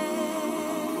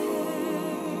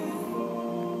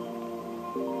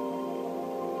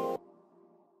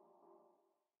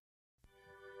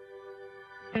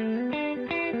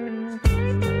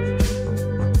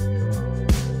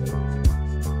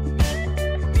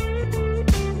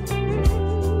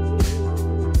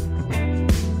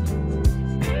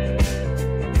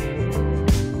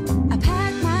I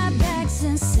packed my bags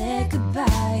and said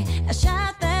goodbye. I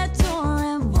shut that door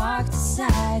and walked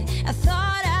aside. I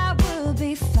thought I would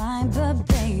be fine, but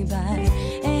babe, I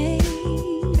ain't.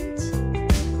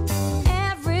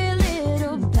 Every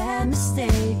little bad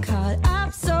mistake caught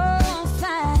up so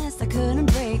fast I couldn't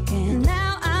break it.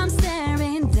 Now I'm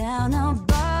staring down a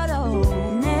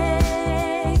bottleneck,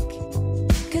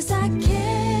 'cause I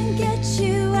can't get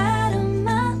you out of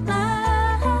my mind.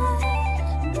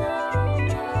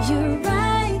 You're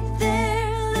right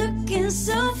there looking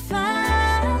so fine.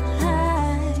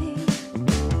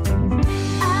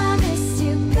 I miss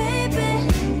you, baby.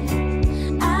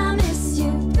 I miss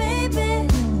you, baby.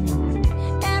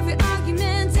 Every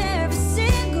argument, every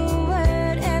single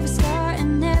word, every scar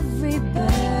and every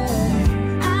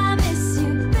burn. I miss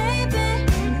you, baby.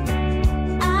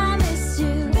 I miss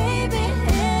you, baby.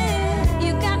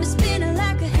 You got me spinning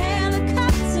like a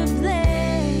helicopter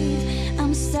blade.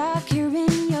 I'm stuck here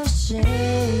in your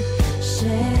shade,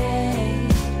 shade.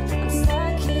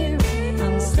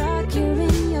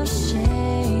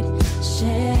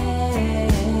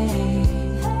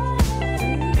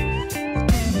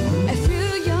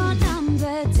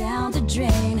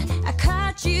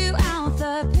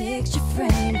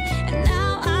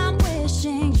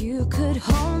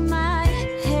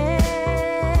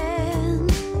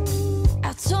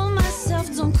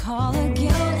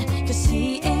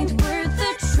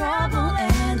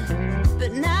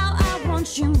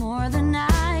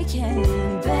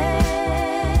 can't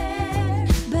bear,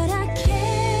 but I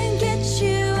can't get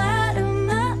you out of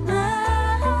my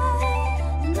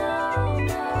mind.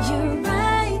 You're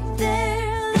right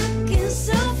there looking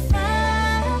so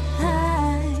fine.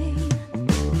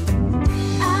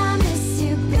 I miss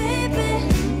you, baby.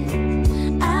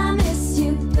 I miss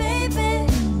you, baby.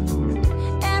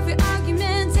 Every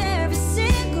argument, every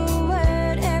single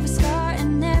word, every scar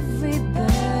and every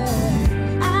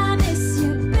burn. I miss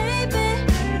you, baby.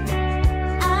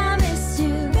 I miss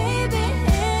you, baby.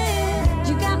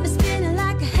 You got me spinning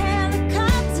like a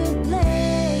helicopter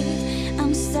blade.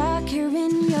 I'm stuck here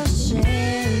in your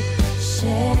shade,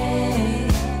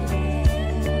 shade.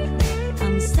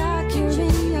 I'm stuck here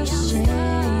in your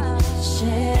shade,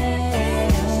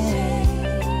 shade.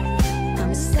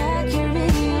 I'm stuck here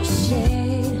in your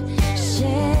shade,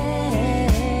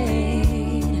 shade.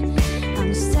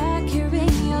 I'm stuck here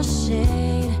in your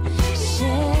shade,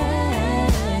 shade.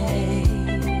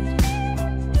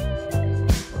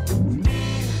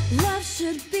 Love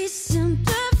should be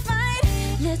simplified.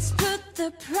 Let's put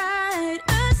the pride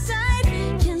aside.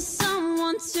 Can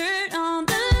someone turn on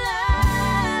the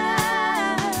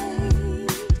light?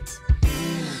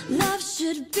 Love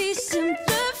should be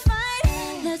simplified.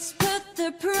 Let's put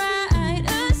the pride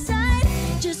aside.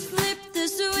 Just flip the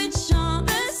switch on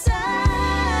the side.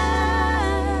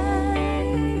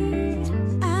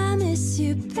 I miss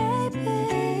you,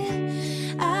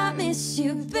 baby. I miss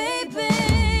you, baby.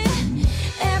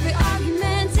 Every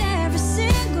argument, every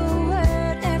single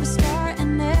word, every scar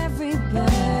and every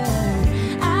burn.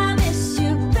 I miss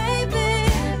you, baby.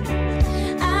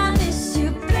 I miss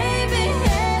you, baby.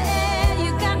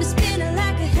 You got me spinning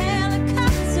like a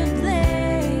helicopter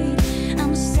blade.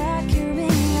 I'm stuck here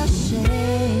in your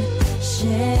shade,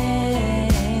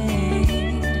 shade.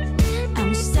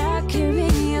 I'm stuck here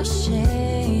in your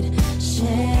shade,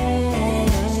 shade.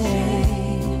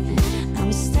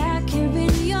 I'm stuck here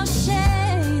in your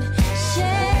shade,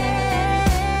 shade.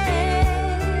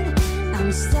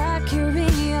 I'm stuck here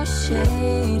in your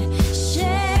shade,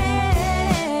 shade.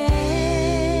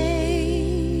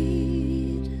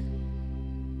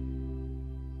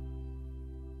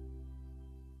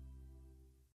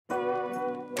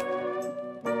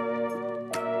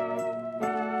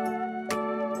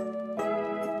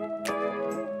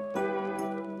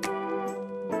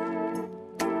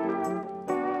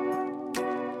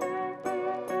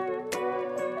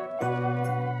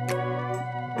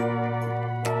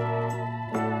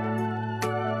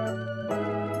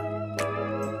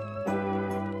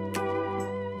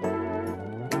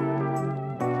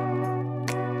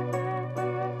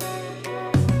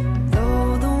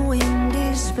 Though the wind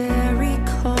is very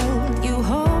cold, you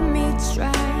hold me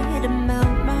tight and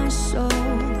melt my soul.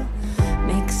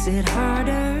 Makes it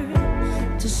harder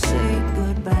to say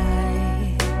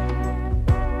goodbye.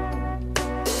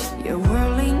 Your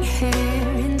whirling hair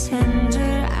and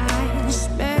tender eyes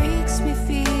makes me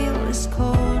feel as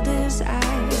cold as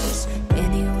ice.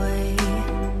 Anyway,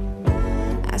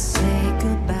 I say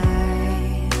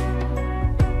goodbye.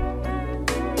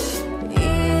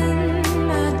 In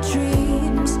my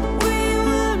dreams, we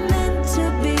were meant to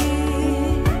be,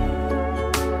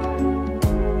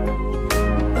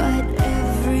 but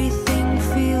everything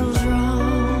feels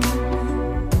wrong.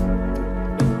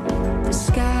 The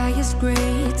sky is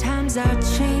gray, times are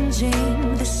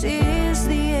changing. This is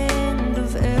the end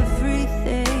of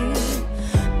everything,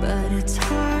 but it's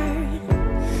hard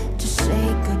to say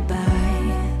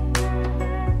goodbye.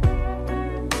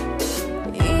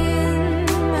 In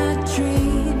my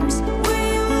dreams, we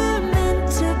were meant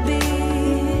to be,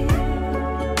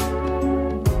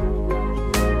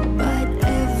 but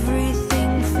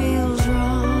everything feels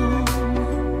wrong.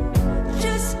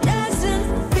 Just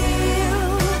doesn't feel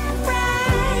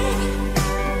right.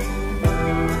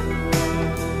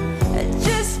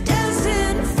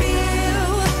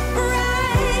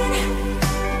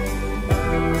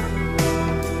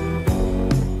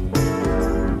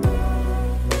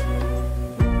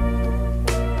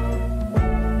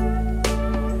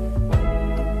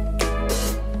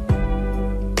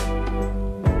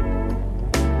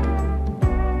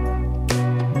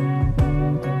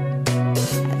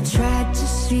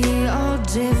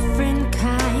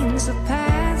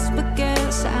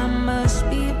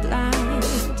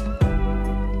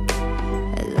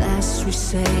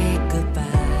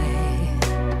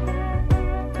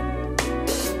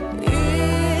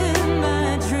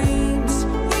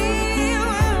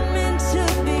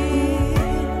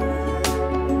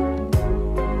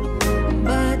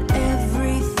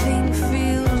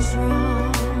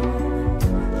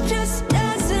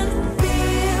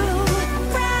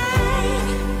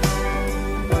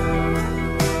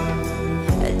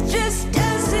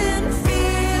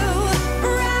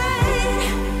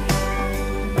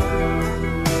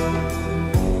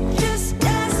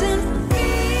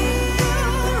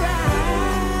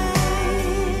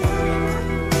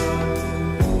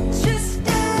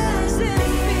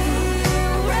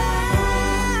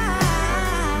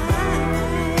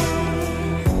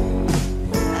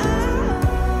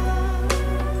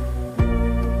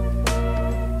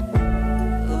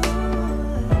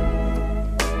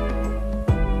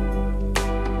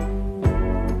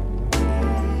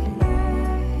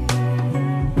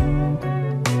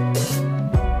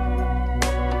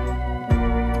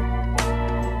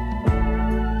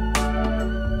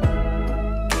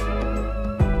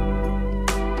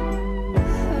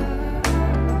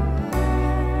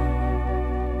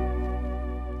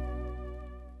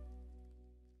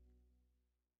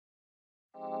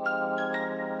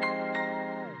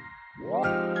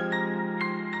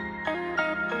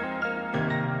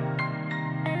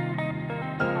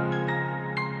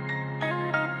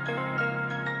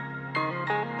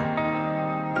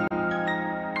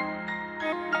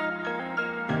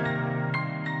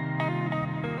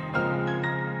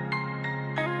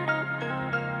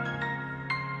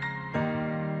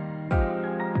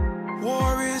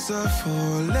 is a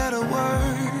four-letter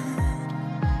word.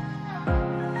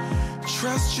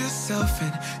 Trust yourself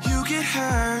and you get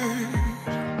hurt.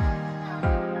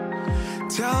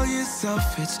 Tell yourself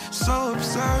it's so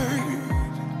absurd.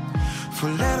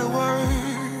 Four-letter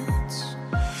words,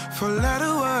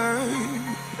 four-letter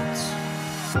words.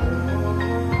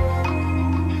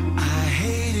 I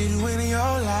hate it when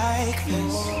you're like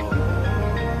this.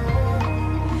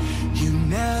 You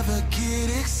never get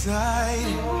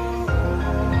excited.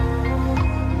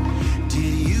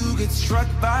 Did you get struck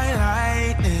by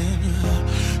lightning?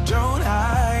 Don't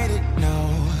hide it, no.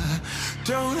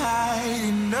 Don't hide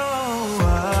it, no.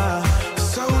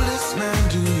 Soulless man,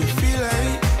 do you feel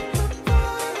it?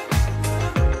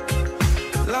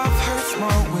 Love hurts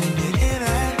more when you're in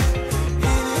it,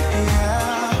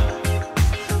 yeah.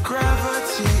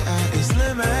 Gravity at its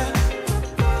limit,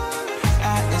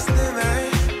 at its limit.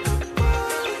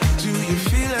 Do you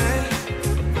feel it?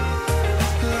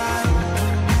 Like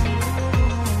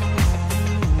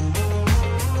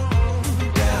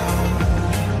down,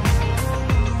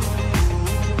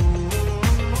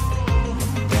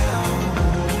 down,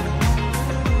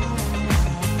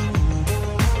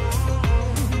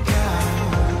 down.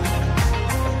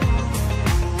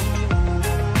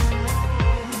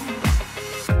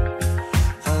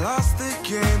 I lost the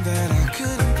game that I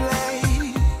couldn't play.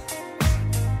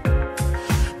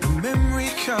 The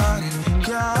memory card and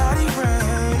got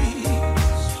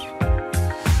erased.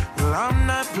 Well, I'm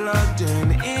not plugged in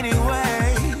anyway,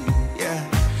 yeah.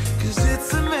 'Cause it's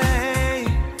a maze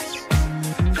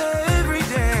every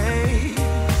day.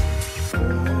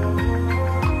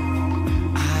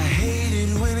 I hate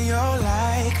it when you're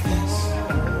like this.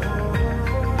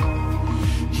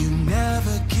 You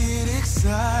never get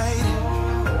excited.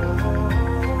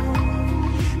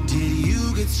 Did you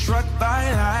get struck by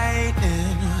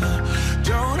lightning?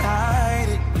 Don't hide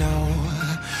it, no.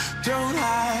 Don't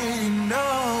hide it, no.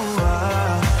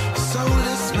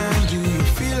 Soulless man, do you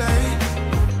feel it?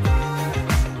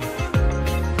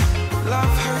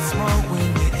 Love hurts more when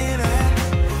you're in it,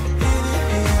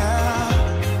 yeah.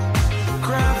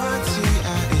 Gravity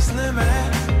at its limit,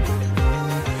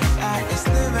 at its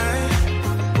limit.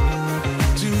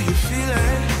 Do you feel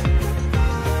it?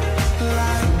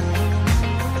 Like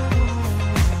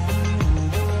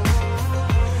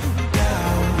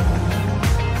down,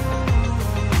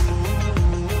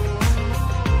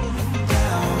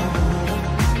 down,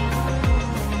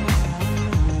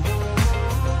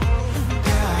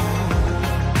 down.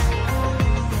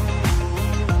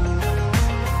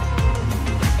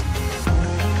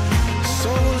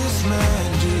 Soulless man,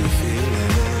 do you feel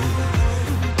it?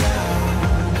 Down.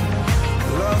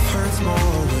 Love hurts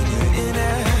more when you're in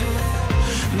it.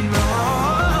 No,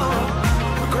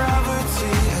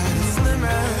 gravity at its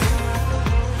limit.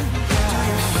 Do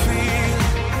you feel?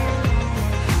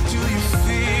 Do you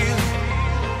feel?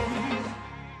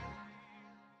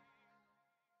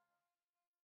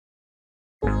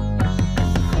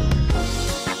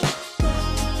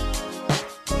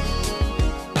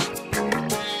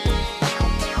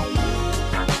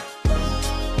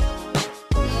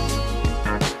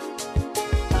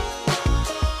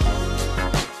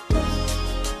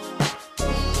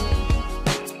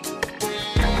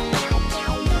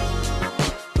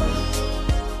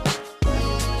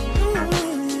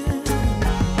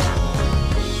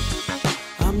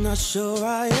 I'm not sure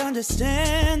I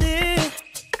understand it,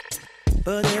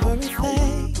 but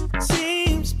everything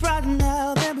seems brighter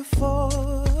now than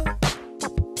before.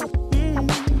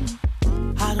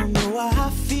 I don't know why I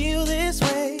feel this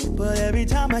way, but every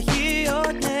time I hear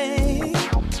your name,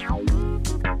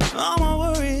 all my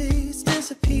worries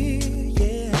disappear,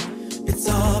 yeah. It's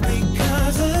all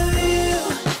because of you,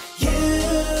 you,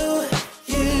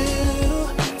 you.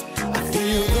 I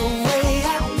feel the way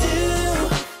I do.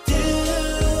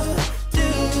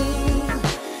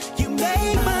 You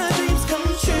make my dreams come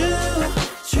true,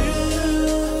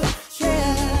 true,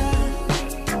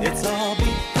 yeah. It's all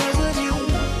because of you,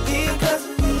 because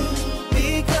of you,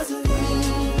 because of you.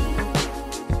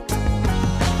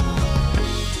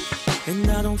 And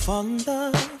I don't fall in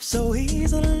love so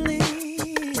easily,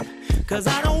 'cause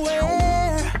I don't wear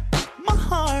my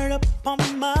heart up on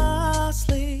my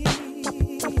sleeve,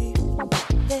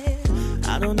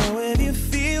 yeah. I don't know if you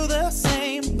feel the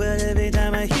same, but every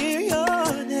time I hear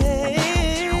your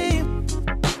name,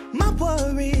 my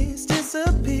worries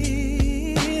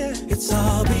disappear. It's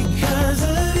all because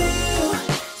of you,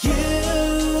 you,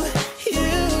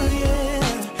 you,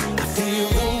 yeah. I feel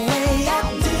the way I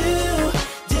do.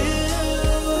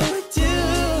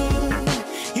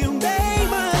 You make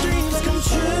my dreams come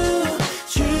true,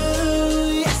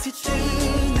 true, yes you do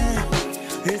now.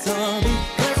 It's all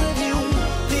because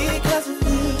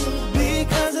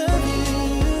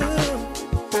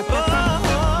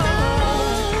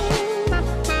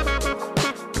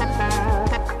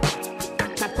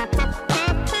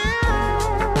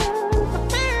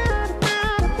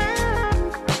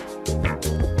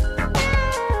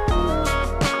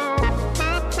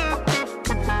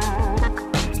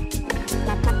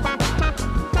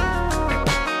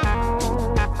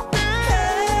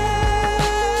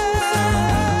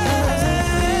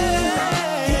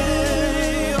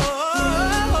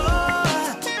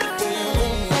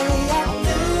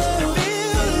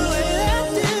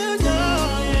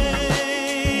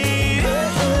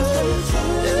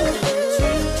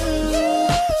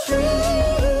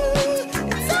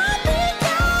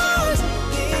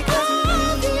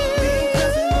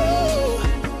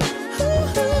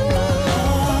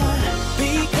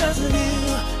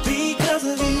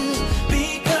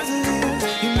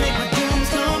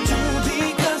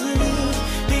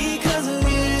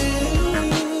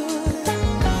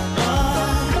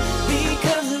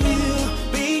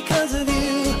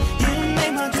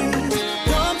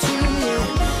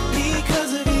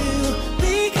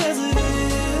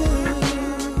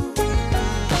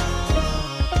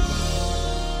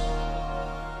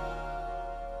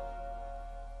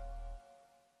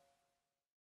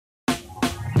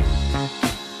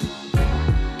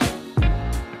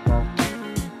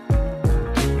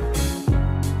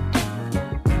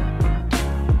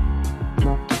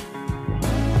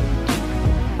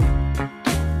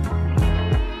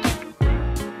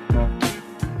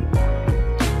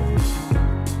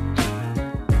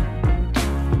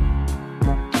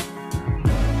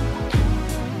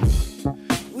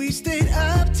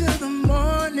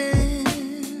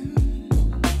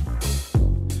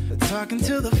dark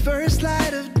until the first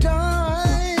light of dawn.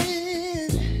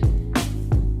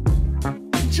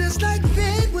 Just like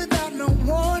that, without no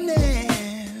warning,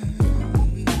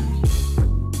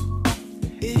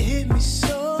 it hit me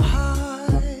so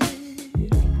hard.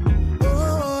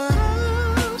 Oh,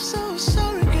 I'm so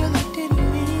sorry, girl, I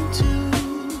didn't mean to.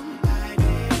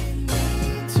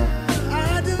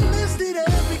 I done messed it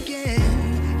up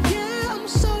again. Yeah, I'm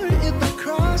sorry if I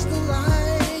crossed the line.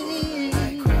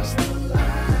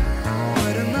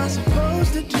 What am I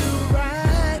supposed to do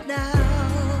right now?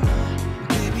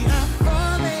 Baby, I'm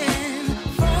falling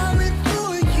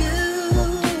for you.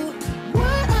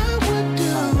 What I would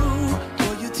do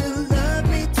for you to love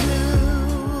me too.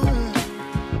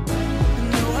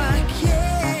 No, I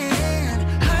can't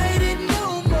hide it no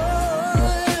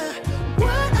more.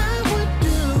 What I would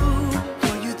do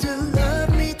for you to love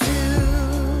me too.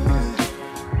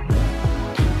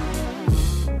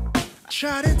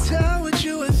 Try to tell what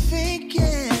you were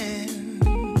thinking,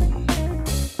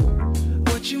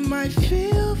 what you might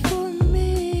feel for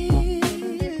me.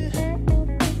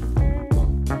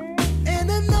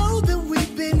 And I know that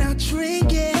we've been out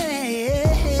drinking.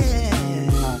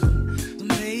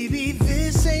 Maybe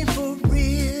this ain't for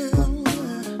real.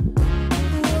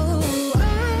 Oh,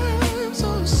 I'm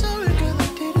so sorry, girl, I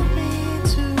didn't mean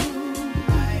to.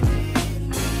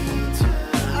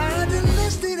 I done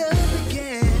messed it up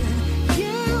again.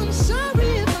 Yeah, I'm sorry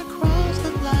if I crossed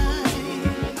the line.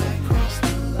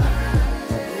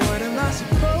 What am I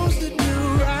supposed to do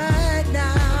right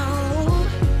now?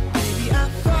 Baby, I'm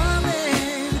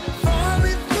falling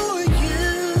for you.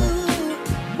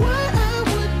 What I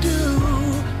would do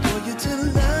for you to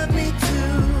love me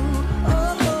too.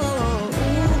 Oh,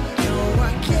 no,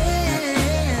 I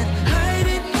can't hide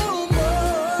it no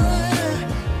more.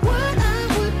 What I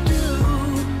would do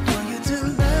for you to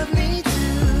love me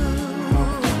too.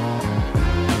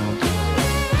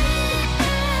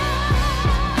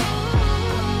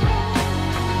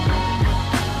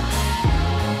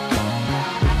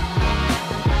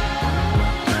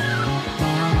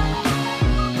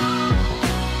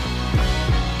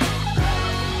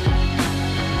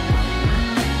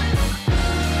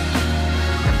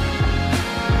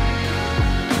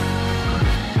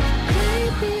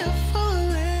 Baby, I'm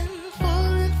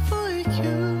falling for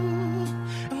you.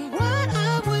 And what I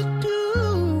would do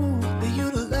for you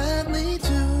to love me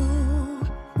too.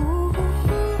 Ooh,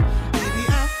 baby,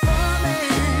 I'm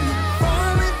falling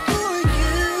for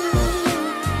you.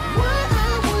 What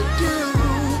I would do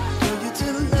for you to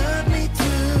love me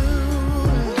too.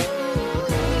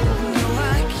 No,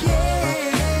 I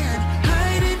can't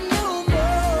hide it no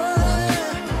more.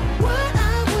 What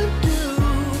I would do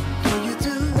for you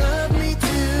to love me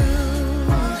too.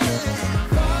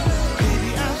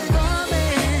 Baby, I'm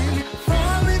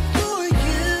falling for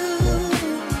you.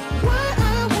 What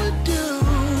I would do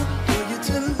for you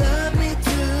to love me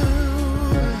too.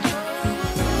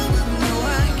 No,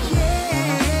 I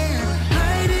can't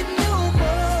hide it no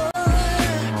more.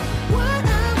 What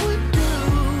I would do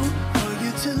for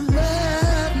you to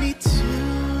love me too.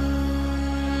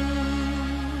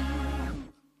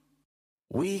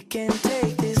 We can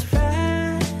take this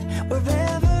ride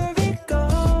wherever it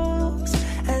goes.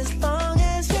 As long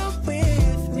as you're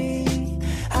with me,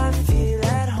 I feel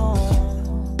at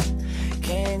home.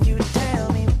 Can you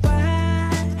tell me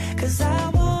why? 'Cause I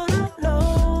wanna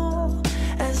know.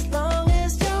 As long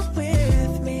as you're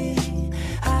with me,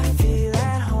 I feel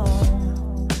at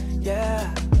home.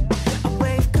 Yeah, I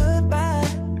wave goodbye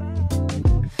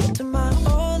to my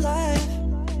old life.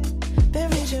 Been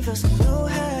reaching for some new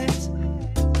heights.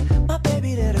 My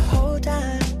baby there the whole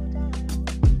time,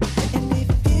 and it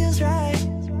feels right.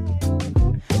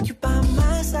 You by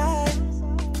my side.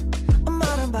 I'm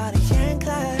out on body and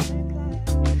Clyde.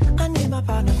 I need my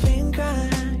partner in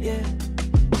crime, yeah.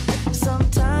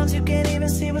 Sometimes you can't even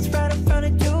see what's right in front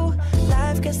of you.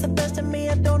 Life gets the best of me,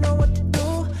 I don't know what to do.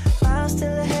 Miles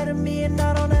still ahead of me and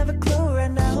I don't have a clue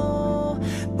right now.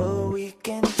 But we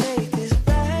can take this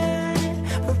ride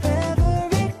wherever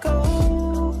it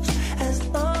goes. As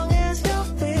long as you're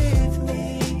with me,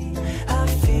 I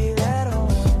feel at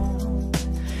home.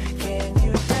 Can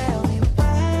you tell me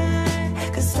why?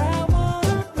 'Cause I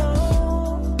wanna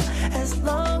know. As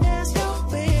long as you're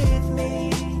with me,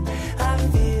 I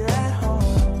feel at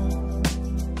home.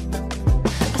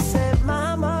 I set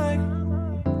my mark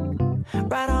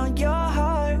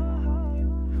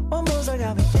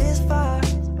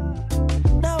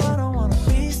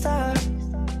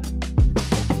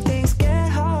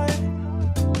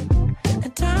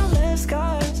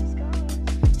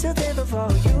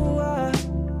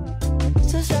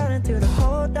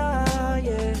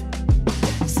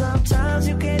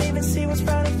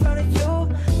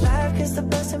it's the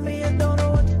best of me, I don't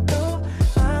know what to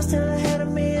do. I'm still ahead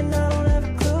of me and I don't have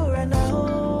a clue right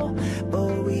now.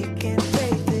 But we can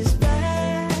take this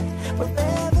back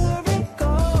wherever it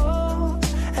goes.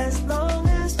 As long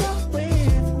as you're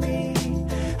with me,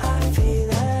 I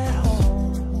feel at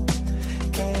home.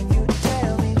 Can you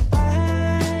tell me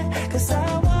why? 'Cause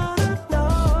I wanna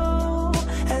know.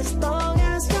 As long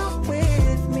as you're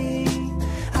with me,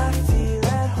 I feel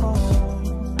at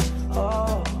home.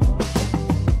 Oh,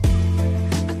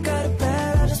 I got it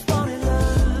bad, I just wanted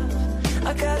love.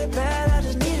 I got it bad, I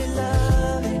just needed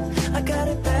loving. I got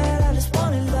it bad, I just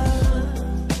wanted love.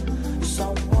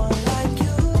 Someone like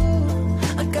you.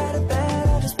 I got it bad,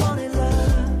 I just wanted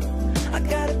love. I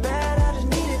got it bad, I just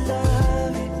needed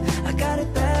loving. I got it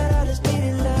bad, I just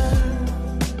needed love.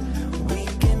 We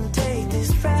can take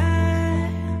this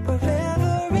ride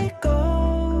wherever it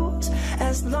goes.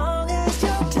 As long as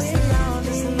you're just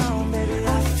alone, baby,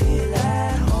 I feel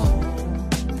at home.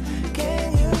 Can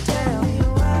you tell me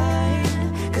why?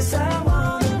 'Cause I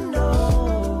wanna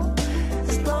know.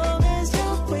 As long as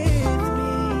you're with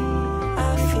me,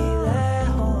 I feel at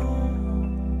home.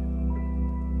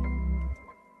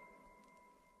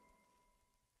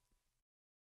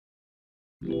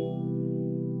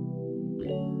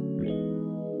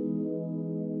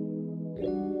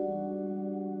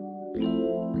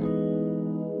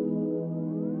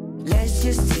 Let's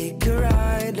just take a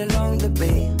ride along the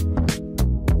bay.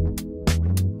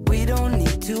 We don't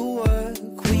need to work,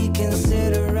 we can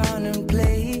sit around and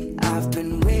play. I've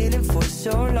been waiting for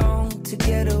so long to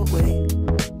get away.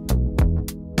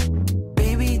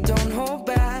 Baby, don't hold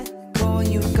back, all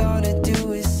you gotta do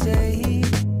is say,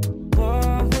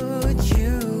 what would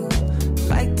you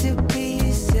like to be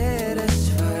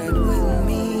satisfied with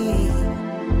me?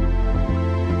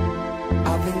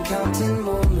 I've been counting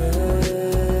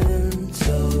moments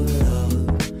of love.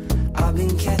 I've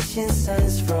been catching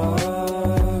signs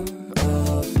from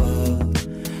above.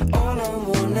 All I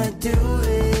wanna do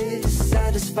is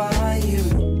satisfy you.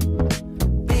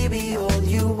 Baby, all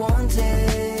you want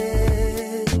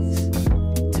is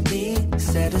to be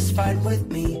satisfied with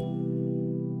me.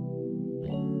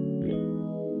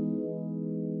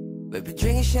 Baby,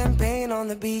 drinking champagne on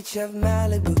the beach of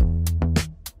Malibu,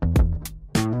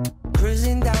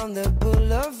 cruising down the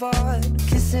boulevard,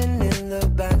 kissing in the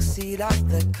backseat of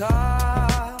the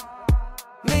car,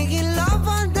 making love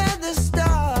under the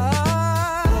stars.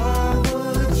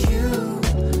 Would you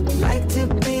like to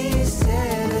be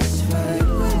satisfied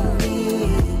with me?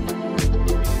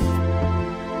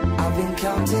 I've been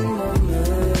counting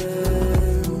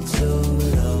moments of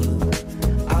love.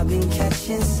 I've been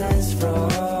catching signs from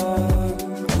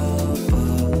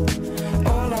above.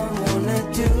 All I wanna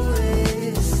do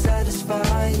is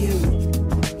satisfy you.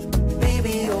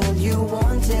 Baby, all you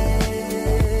want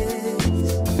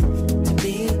is to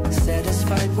be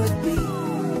satisfied with me.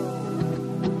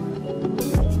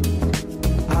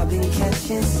 I've been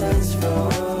catching signs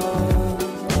from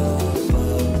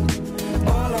above.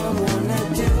 All I wanna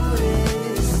do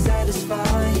is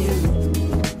satisfy you.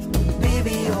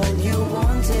 Baby, all you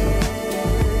want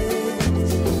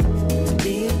is to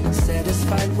be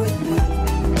satisfied with me.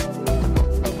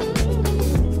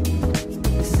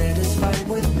 Satisfied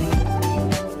with me.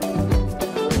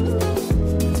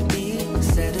 To be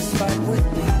satisfied with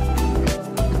me.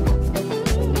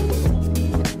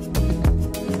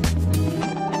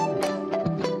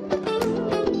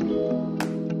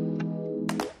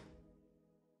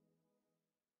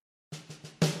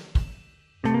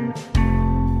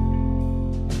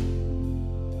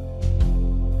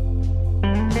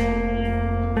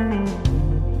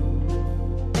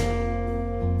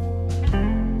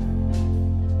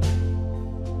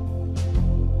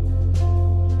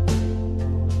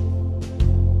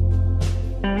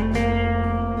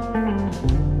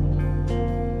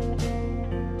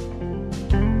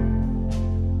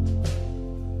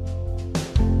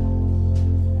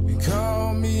 You call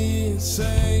me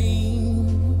insane.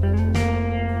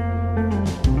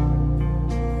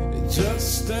 It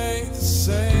just ain't the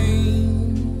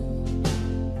same.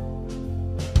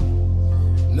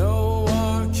 No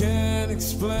one can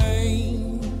explain